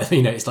desert or whatever,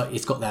 you know, it's like,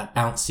 it's got that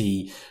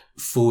bouncy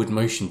forward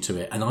motion to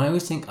it. And I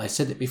always think, I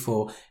said it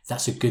before,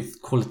 that's a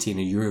good quality in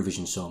a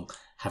Eurovision song,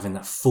 having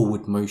that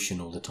forward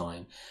motion all the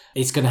time.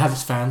 It's going to have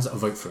its fans that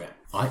vote for it.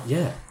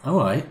 Yeah, all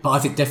right. But I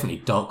think definitely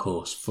dark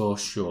horse for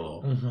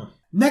sure. Mm-hmm.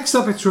 Next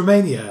up, it's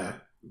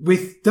Romania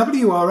with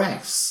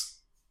WRS.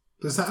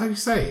 Is that how you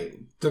say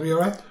it?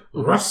 WRS?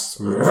 Russ.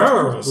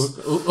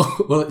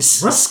 Well,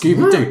 it's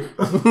Scooby-Doo.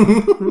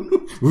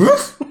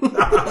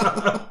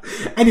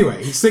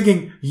 Anyway, he's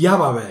singing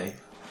Yamame.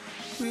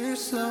 We're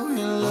so in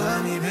love.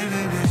 Hola mi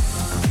bebé,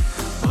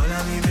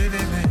 hola mi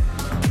bebé,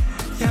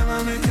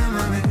 llámame,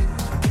 llámame,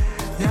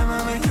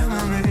 llámame,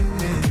 llámame.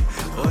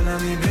 Hola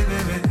mi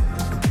bebé,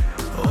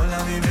 hola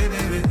mi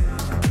bebé,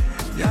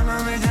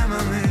 llámame,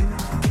 llámame,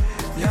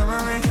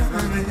 llámame,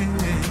 llámame.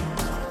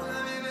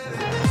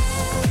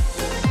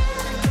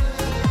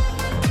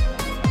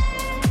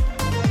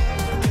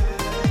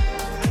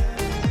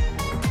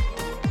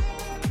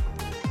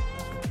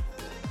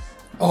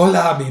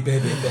 Hola mi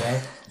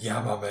bebé,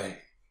 llámame, llámame.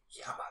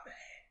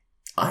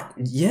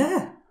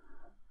 Yeah,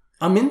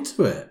 I'm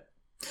into it.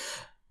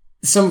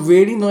 Some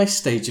really nice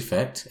stage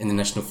effect in the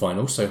national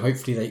final, so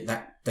hopefully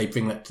they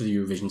bring that to the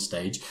Eurovision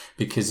stage,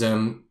 because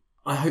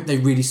I hope they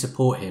really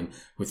support him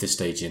with the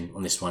staging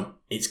on this one.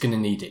 It's going to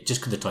need it,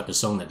 just because the type of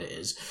song that it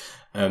is.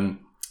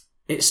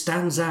 It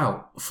stands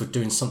out for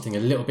doing something a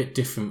little bit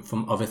different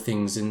from other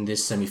things in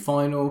this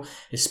semi-final,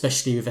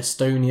 especially with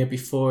Estonia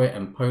before it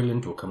and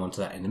Poland. We'll come on to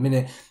that in a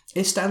minute.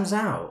 It stands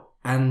out.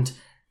 And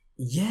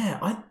yeah,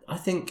 I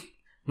think,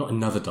 not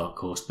another dark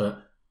horse,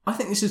 but I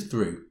think this is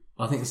through.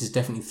 I think this is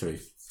definitely through.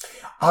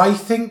 I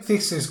think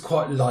this is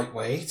quite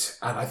lightweight,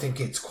 and I think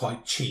it's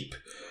quite cheap.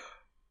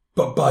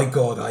 But by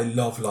God, I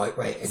love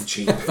lightweight and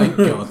cheap. Thank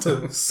God.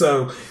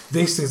 So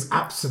this is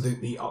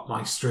absolutely up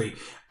my street.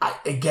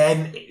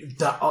 Again,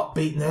 the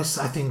upbeatness,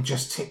 I think,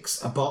 just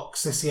ticks a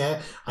box this year.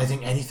 I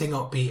think anything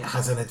upbeat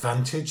has an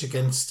advantage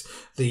against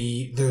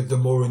the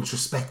more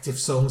introspective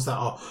songs that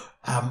are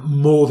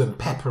more than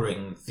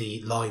peppering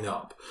the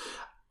lineup.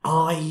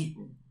 I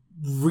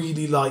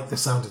really like the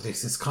sound of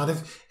this. It's got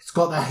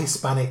that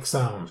Hispanic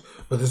sound,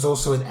 but there's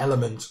also an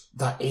element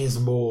that is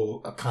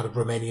more a kind of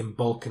Romanian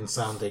Balkan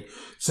sounding.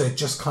 So it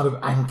just kind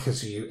of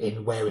anchors you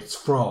in where it's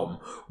from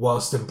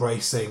whilst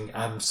embracing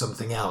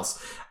something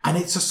else. And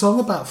it's a song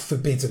about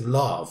forbidden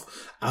love.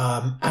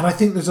 And I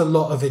think there's a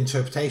lot of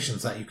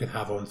interpretations that you can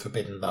have on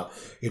forbidden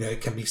love. You know,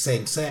 it can be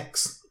same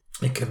sex.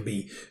 It can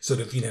be sort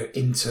of, you know,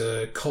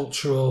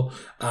 intercultural.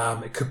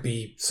 It could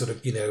be sort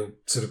of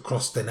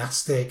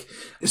cross-dynastic.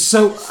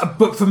 So,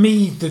 but for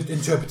me, the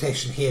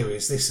interpretation here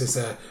is this is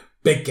a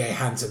big gay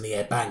hands in the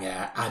air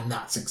banger, and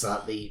that's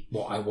exactly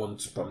what I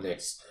want from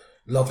this.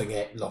 Loving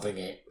it, loving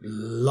it,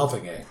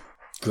 loving it.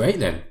 Great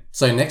then.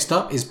 So next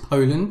up is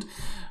Poland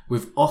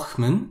with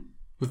Ochman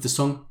with the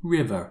song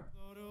River.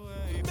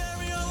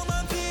 Bury all of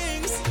my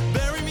things,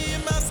 bury me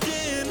in my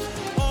skin.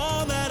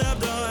 All that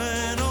I've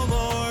done, oh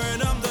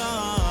Lord, I'm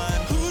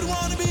done. Who'd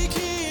want to be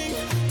king?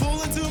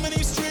 Pulling too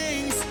many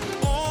strings.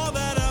 All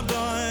that I've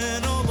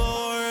done, oh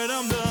Lord,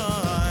 I'm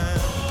done.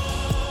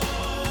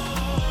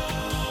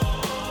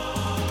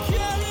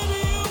 Carry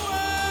me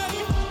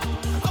away,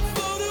 I'll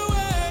float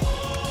away.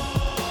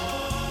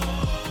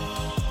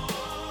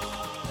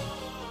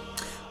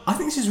 I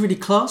think this is really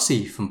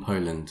classy from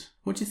Poland.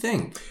 What do you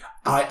think?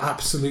 I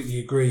absolutely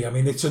agree. I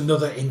mean, it's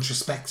another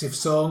introspective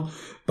song,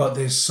 but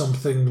there's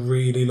something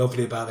really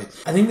lovely about it.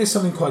 I think there's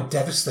something quite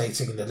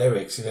devastating in the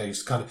lyrics. You know,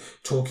 he's kind of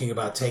talking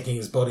about taking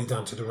his body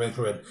down to the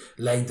river and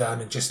laying down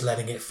and just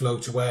letting it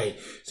float away.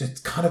 So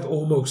it's kind of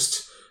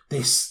almost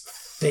this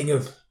thing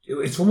of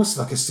it's almost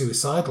like a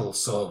suicidal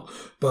song,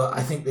 but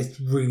I think it's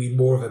really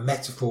more of a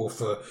metaphor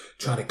for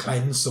trying to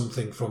cleanse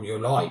something from your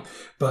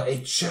life. But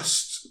it's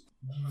just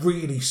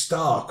really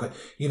stark.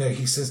 You know,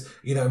 he says,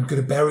 you know, I'm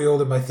going to bury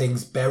all of my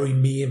things, bury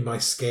me in my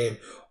skin.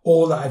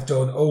 All that I've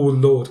done, oh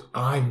Lord,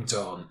 I'm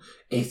done.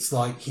 It's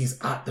like he's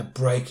at the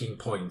breaking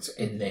point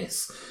in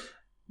this.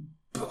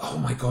 But oh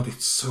my God,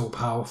 it's so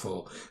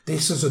powerful.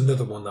 This is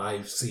another one that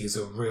I see as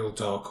a real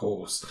dark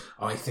horse.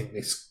 I think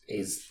this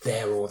is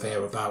there or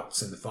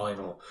thereabouts in the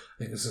final. I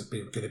think this is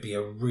going to be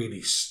a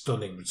really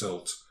stunning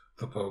result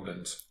for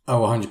Poland.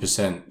 Oh,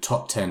 100%.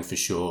 Top 10 for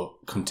sure.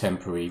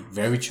 Contemporary,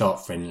 very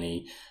chart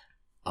friendly.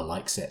 I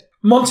likes it.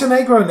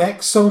 Montenegro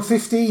next, song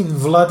 15,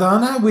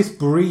 Vladana with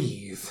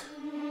Breathe.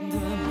 The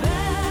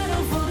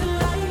battle for the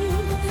life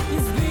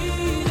is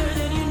bigger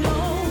than you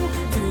know.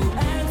 To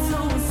act so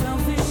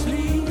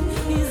selfishly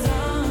is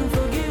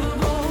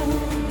unforgivable.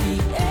 The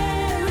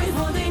air is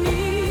what they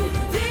need.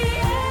 The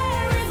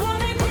air is what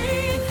they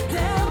breathe.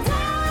 They'll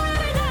die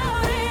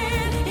without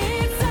it.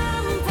 It's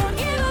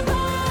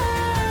unforgivable.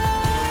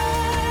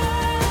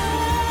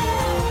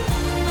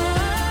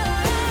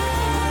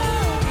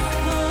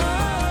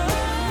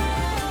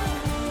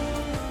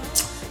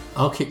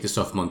 I'll kick this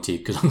off, Monty,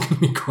 because I'm going to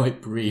be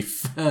quite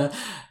brief.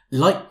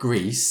 Like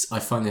Greece, I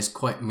find this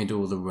quite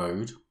middle of the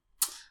road.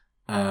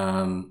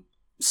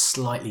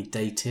 Slightly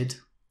dated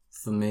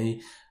for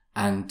me.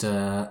 And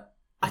I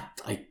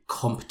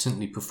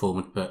competently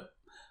performed, but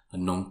a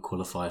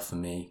non-qualifier for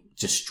me.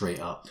 Just straight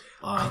up.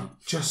 I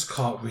just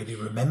can't really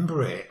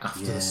remember it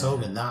after the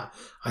song, and that,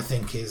 I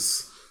think,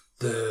 is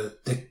the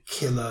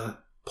killer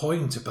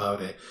point about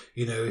it.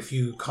 You know, if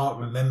you can't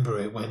remember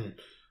it when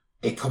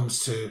it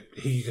comes to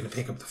who you're going to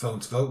pick up the phone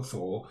to vote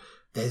for,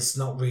 there's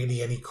not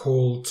really any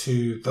call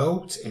to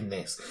vote in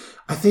this.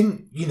 I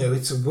think, you know,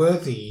 it's a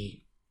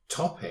worthy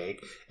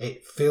topic.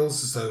 It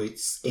feels as though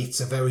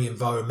it's a very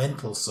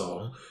environmental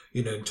song,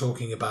 you know,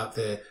 talking about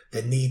the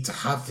need to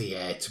have the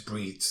air to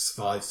breathe, to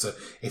survive. So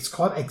it's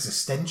quite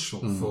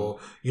existential for,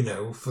 you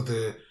know, for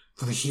the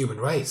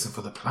human race and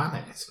for the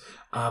planet.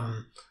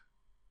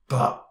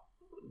 But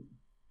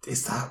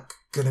is that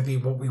going to be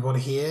what we want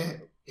to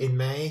hear in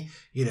May?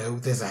 You know,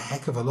 there's a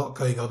heck of a lot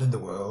going on in the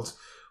world.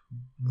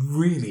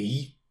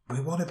 Really, we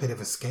want a bit of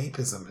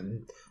escapism,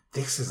 and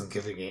this isn't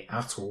giving it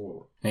at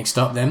all. Next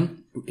up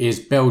then is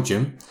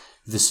Belgium,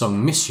 the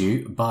song Miss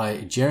You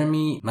by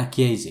Jeremy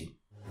Macchiesi.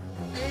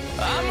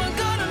 I'm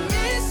gonna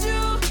miss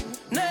you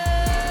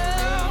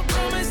now.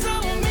 Promise I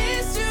won't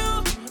miss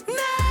you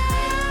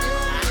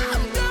now.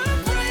 I'm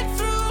gonna break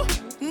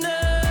through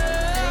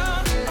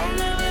now. I'll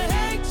never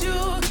hate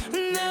you,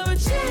 never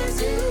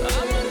chase you.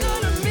 I'm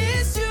gonna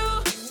miss you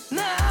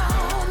now.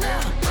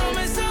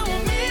 Promise I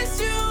won't miss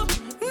you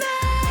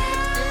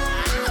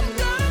now. I'm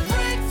gonna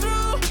break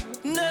through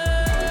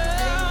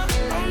now.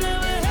 I'll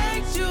never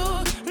hate you,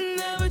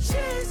 never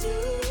chase you.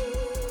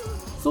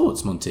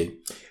 Thoughts, Monty?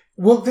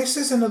 Well, this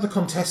is another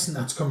contestant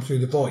that's come through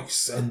The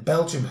Voice, and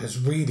Belgium has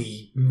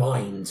really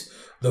mined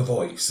The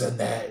Voice and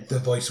the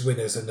Voice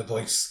winners and the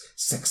Voice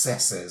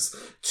successors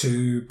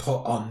to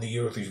put on the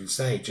Eurovision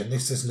stage, and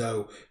this is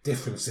no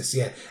difference this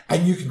year.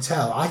 And you can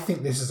tell, I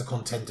think this is a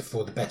contender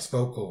for the best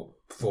vocal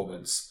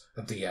performance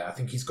of the year. I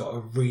think he's got a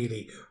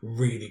really,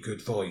 really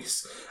good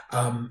voice.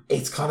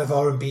 It's kind of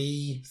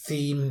R&B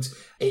themed.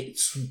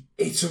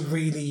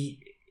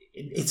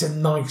 It's a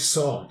nice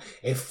song.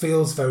 It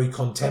feels very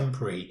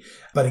contemporary.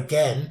 But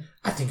again,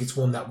 I think it's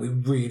one that we're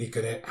really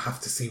going to have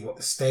to see what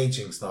the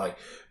staging's like,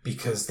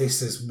 because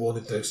this is one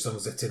of those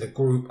songs that's in a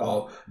group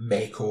of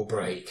make or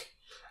break.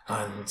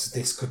 And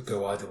this could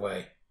go either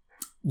way.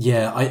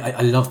 Yeah,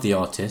 I love the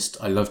artist.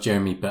 I love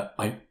Jeremy, but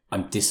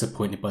I'm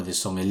disappointed by this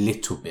song a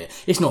little bit.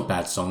 It's not a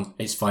bad song.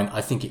 It's fine. I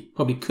think it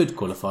probably could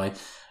qualify.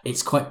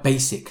 It's quite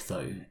basic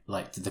though,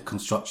 like the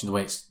construction, the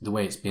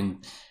way it's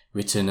been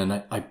written,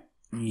 and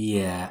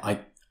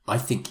I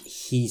think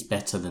he's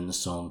better than the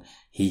song.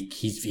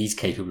 He's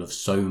capable of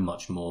so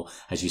much more.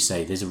 As you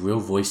say, there's a real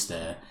voice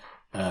there.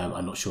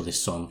 I'm not sure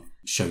this song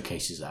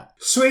showcases that.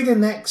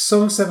 Sweden next,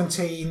 song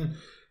 17,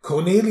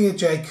 Cornelia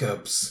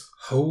Jacobs,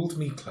 Hold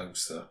Me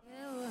Closer.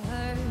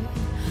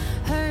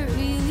 Hurt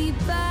really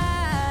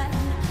bad,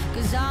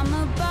 'cause I'm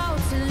about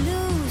to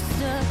lose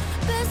the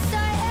best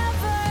I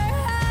ever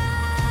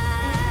had.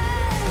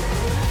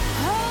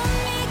 Hold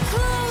me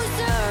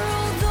closer,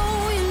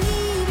 although you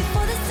leave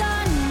before the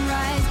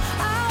sunrise.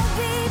 I'll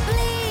be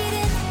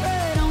bleeding,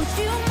 but don't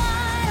you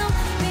mind, I'll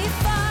be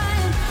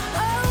fine.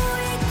 Oh,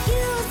 it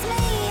kills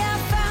me, I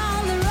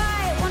found the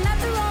right one at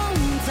the wrong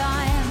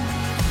time.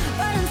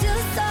 But until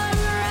the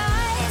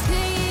sunrise,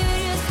 can you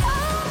just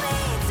hold me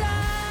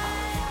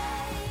tight?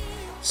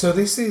 So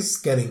this is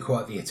getting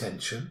quite the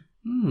attention.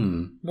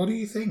 What do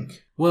you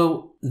think?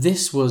 Well,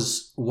 this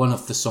was one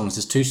of the songs.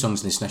 There's two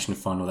songs in this national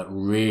final that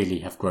really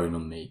have grown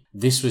on me.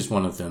 This was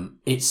one of them.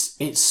 It's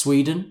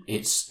Sweden.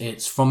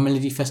 It's from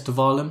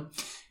Melodifestivalen.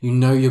 You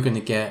know you're going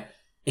to get,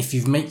 if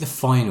you make the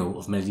final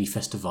of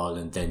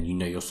Melodifestivalen, then you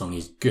know your song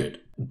is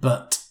good.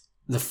 But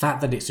the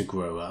fact that it's a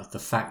grower, the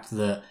fact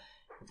that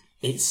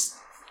it's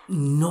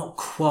not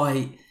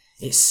quite.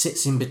 It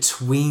sits in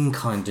between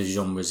kind of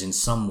genres in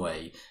some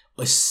way.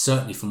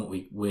 Certainly from what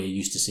we're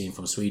used to seeing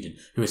from Sweden,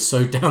 who are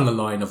so down the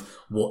line of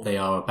what they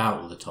are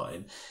about all the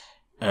time.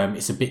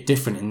 It's a bit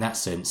different in that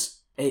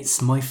sense.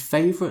 It's my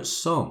favourite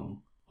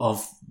song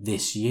of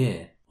this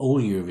year. All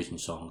Eurovision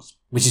songs.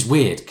 Which is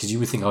weird, because you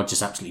would think I'd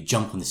just absolutely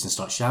jump on this and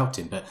start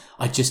shouting. But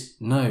I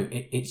just, no,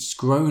 it's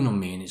grown on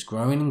me, and it's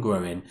growing and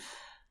growing.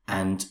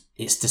 And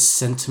it's the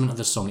sentiment of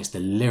the song. It's the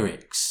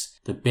lyrics.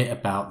 The bit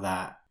about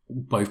that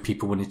both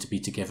people wanted to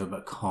be together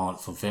but can't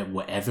for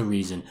whatever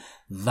reason.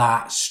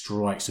 That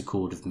strikes a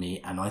chord with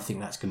me. And I think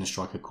that's going to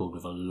strike a chord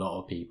with a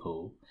lot of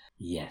people.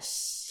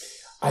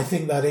 Yes. I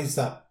think that is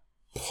that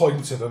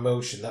point of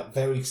emotion, that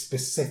very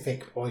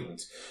specific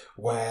point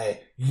where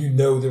you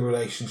know the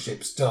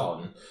relationship's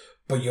done,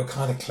 but you're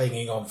kind of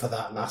clinging on for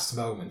that last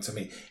moment. I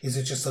mean, is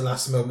it just a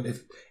last moment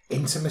of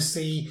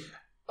intimacy?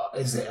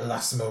 Is it a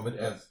last moment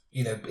of,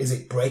 is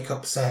it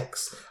breakup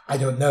sex? I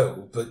don't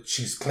know, but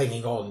she's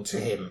clinging on to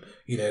him,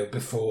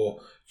 before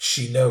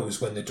she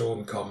knows when the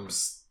dawn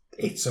comes,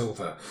 it's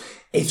over.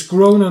 It's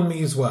grown on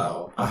me as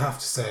well, I have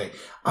to say.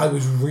 I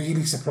was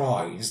really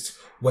surprised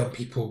when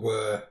people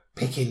were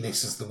picking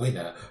this as the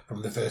winner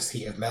from the first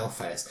heat of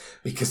Melfest,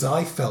 because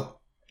I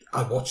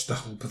watched the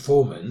whole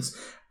performance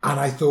and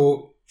I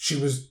thought she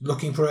was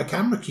looking for her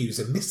camera cues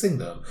and missing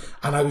them.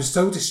 And I was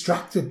so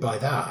distracted by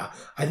that,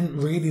 I didn't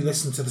really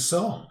listen to the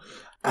song.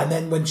 And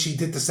then when she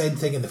did the same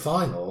thing in the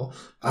final,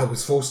 I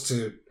was forced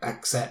to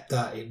accept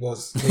that it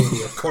was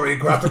clearly a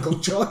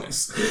choreographical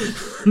choice,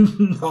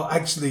 not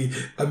actually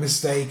a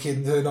mistake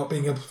in her not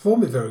being able to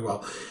perform it very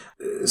well.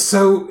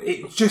 So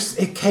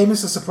it came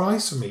as a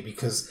surprise for me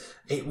because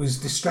it was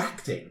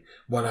distracting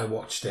when I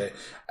watched it.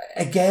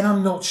 Again,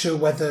 I'm not sure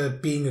whether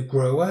being a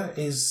grower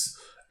is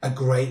a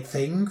great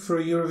thing for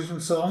a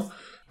Eurovision song.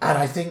 And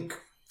I think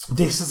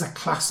this is a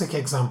classic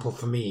example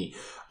for me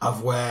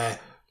of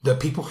where the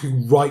people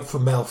who write for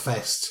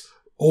Melfest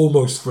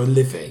almost for a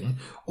living,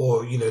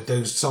 or,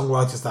 those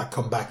songwriters that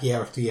come back year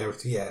after year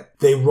after year,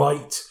 they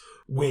write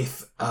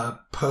with a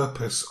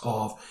purpose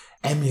of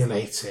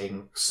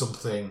emulating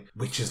something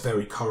which is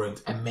very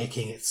current and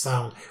making it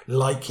sound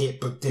like it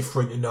but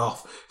different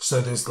enough so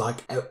there's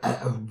like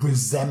a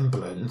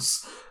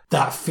resemblance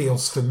that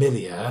feels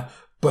familiar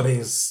but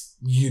is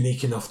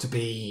unique enough to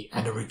be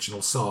an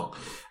original song.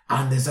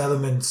 And there's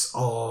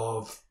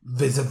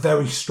a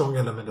very strong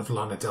element of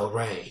Lana Del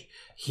Rey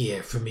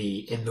here for me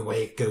in the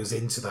way it goes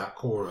into that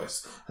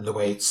chorus and the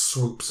way it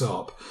swoops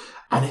up.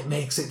 And it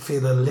makes it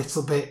feel a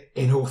little bit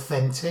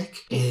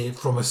inauthentic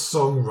from a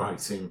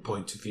songwriting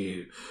point of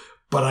view.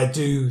 But I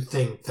do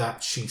think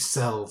that she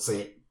sells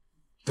it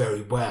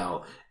very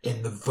well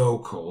in the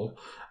vocal.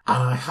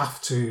 And I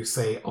have to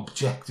say,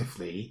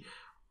 objectively,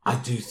 I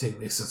do think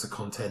this is a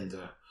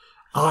contender.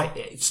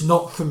 It's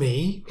not for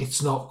me.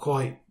 It's not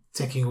quite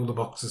ticking all the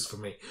boxes for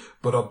me.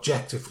 But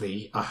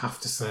objectively, I have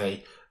to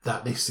say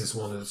that this is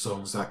one of the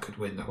songs that could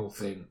win the whole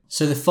thing.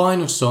 So the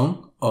final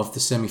song of the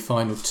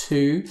semi-final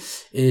 2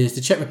 is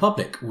the Czech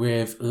Republic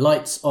with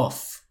Lights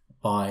Off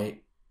by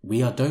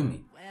We Are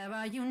Domi. Where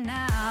are you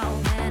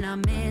now when I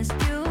missed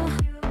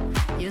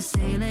you? You're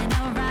sailing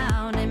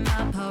around in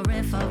my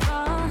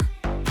peripheral.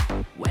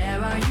 Where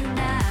are you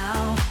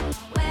now?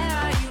 Where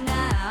are you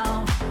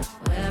now?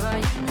 Where are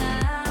you now?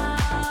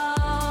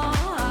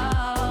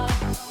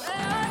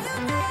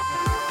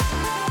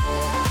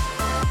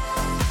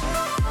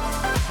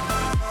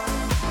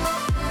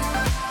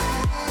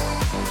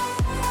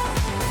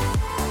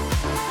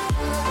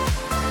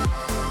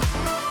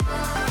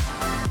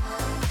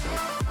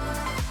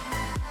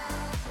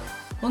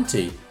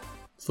 Monty,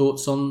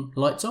 thoughts on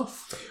Lights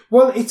Off?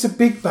 Well, it's a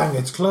big bang.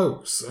 It's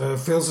close.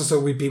 Feels as though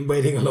we've been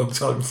waiting a long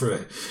time for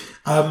it.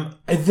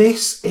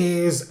 This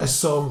is a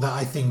song that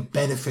I think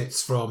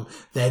benefits from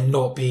there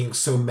not being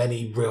so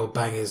many real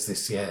bangers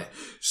this year.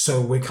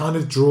 So we're kind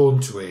of drawn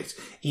to it,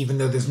 even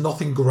though there's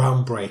nothing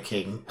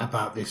groundbreaking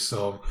about this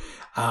song.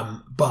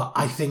 But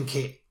I think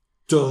it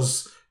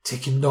does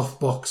tick enough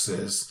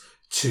boxes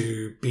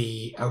to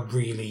be a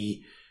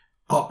really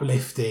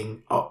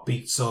uplifting,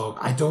 upbeat song.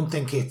 I don't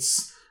think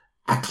it's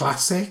a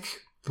classic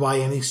by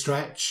any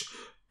stretch,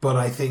 but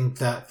I think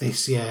that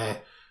this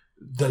year,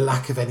 the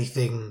lack of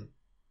anything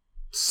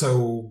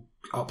so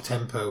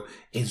up-tempo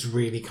is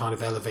really kind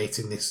of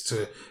elevating this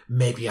to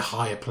maybe a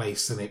higher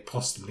place than it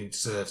possibly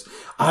deserves.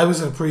 I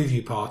was at a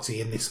preview party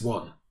and this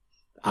won,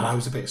 and I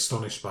was a bit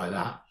astonished by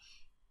that.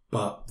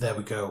 But there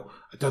we go.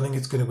 I don't think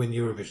it's going to win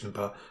Eurovision,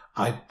 but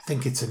I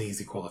think it's an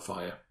easy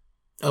qualifier.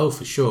 Oh,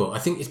 for sure. I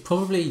think it's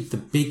probably the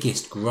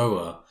biggest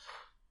grower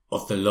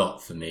of the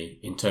lot for me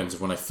in terms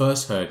of when I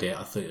first heard it.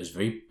 I thought it was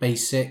very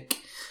basic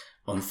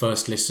on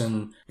first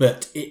listen,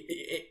 but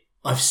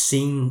I've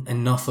seen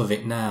enough of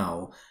it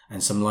now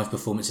and some live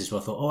performances where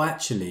I thought, oh,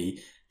 actually,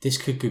 this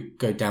could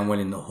go down well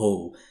in the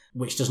hall,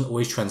 which doesn't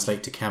always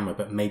translate to camera,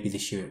 but maybe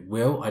this year it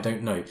will. I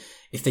don't know.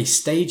 If they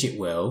stage it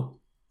well,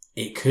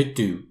 it could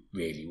do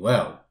really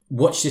well.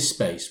 Watch this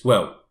space.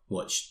 Well,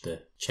 watch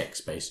the Czech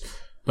space.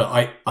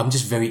 But I'm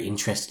just very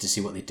interested to see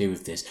what they do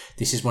with this.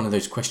 This is one of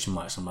those question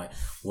marks. I'm like,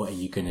 what are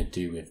you going to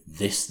do with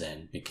this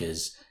then?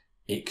 Because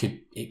it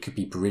could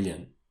be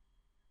brilliant.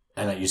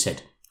 And like you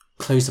said,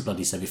 close the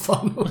bloody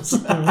semi-finals.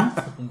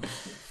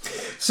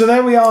 So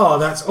there we are.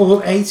 That's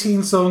all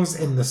 18 songs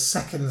in the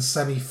second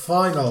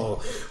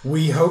semi-final.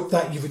 We hope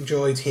that you've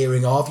enjoyed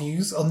hearing our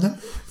views on them.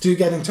 Do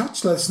get in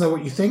touch. Let us know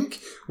what you think.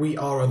 We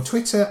are on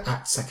Twitter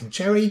at Second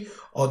Cherry,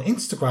 on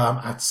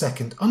Instagram at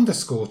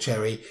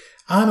second_cherry,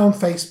 and on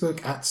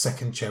Facebook at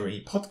Second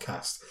Cherry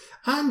Podcast.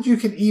 And you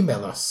can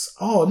email us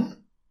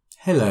on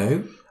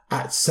Hello.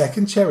 at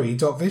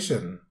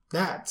secondcherry.vision.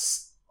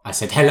 That's I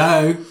said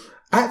hello.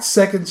 at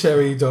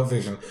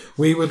secondcherry.vision.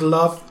 We would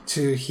love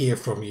to hear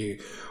from you.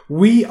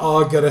 We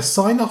are going to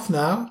sign off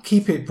now.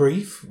 Keep it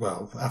brief.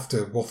 Well,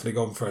 after waffling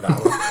on for an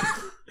hour.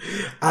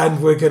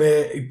 And we're going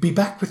to be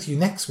back with you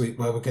next week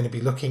where we're going to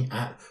be looking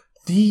at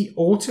the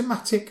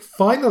automatic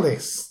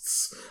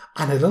finalists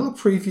and a little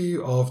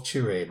preview of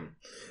Turin.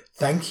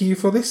 Thank you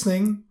for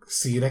listening.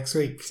 See you next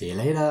week. See you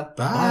later.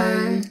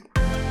 Bye.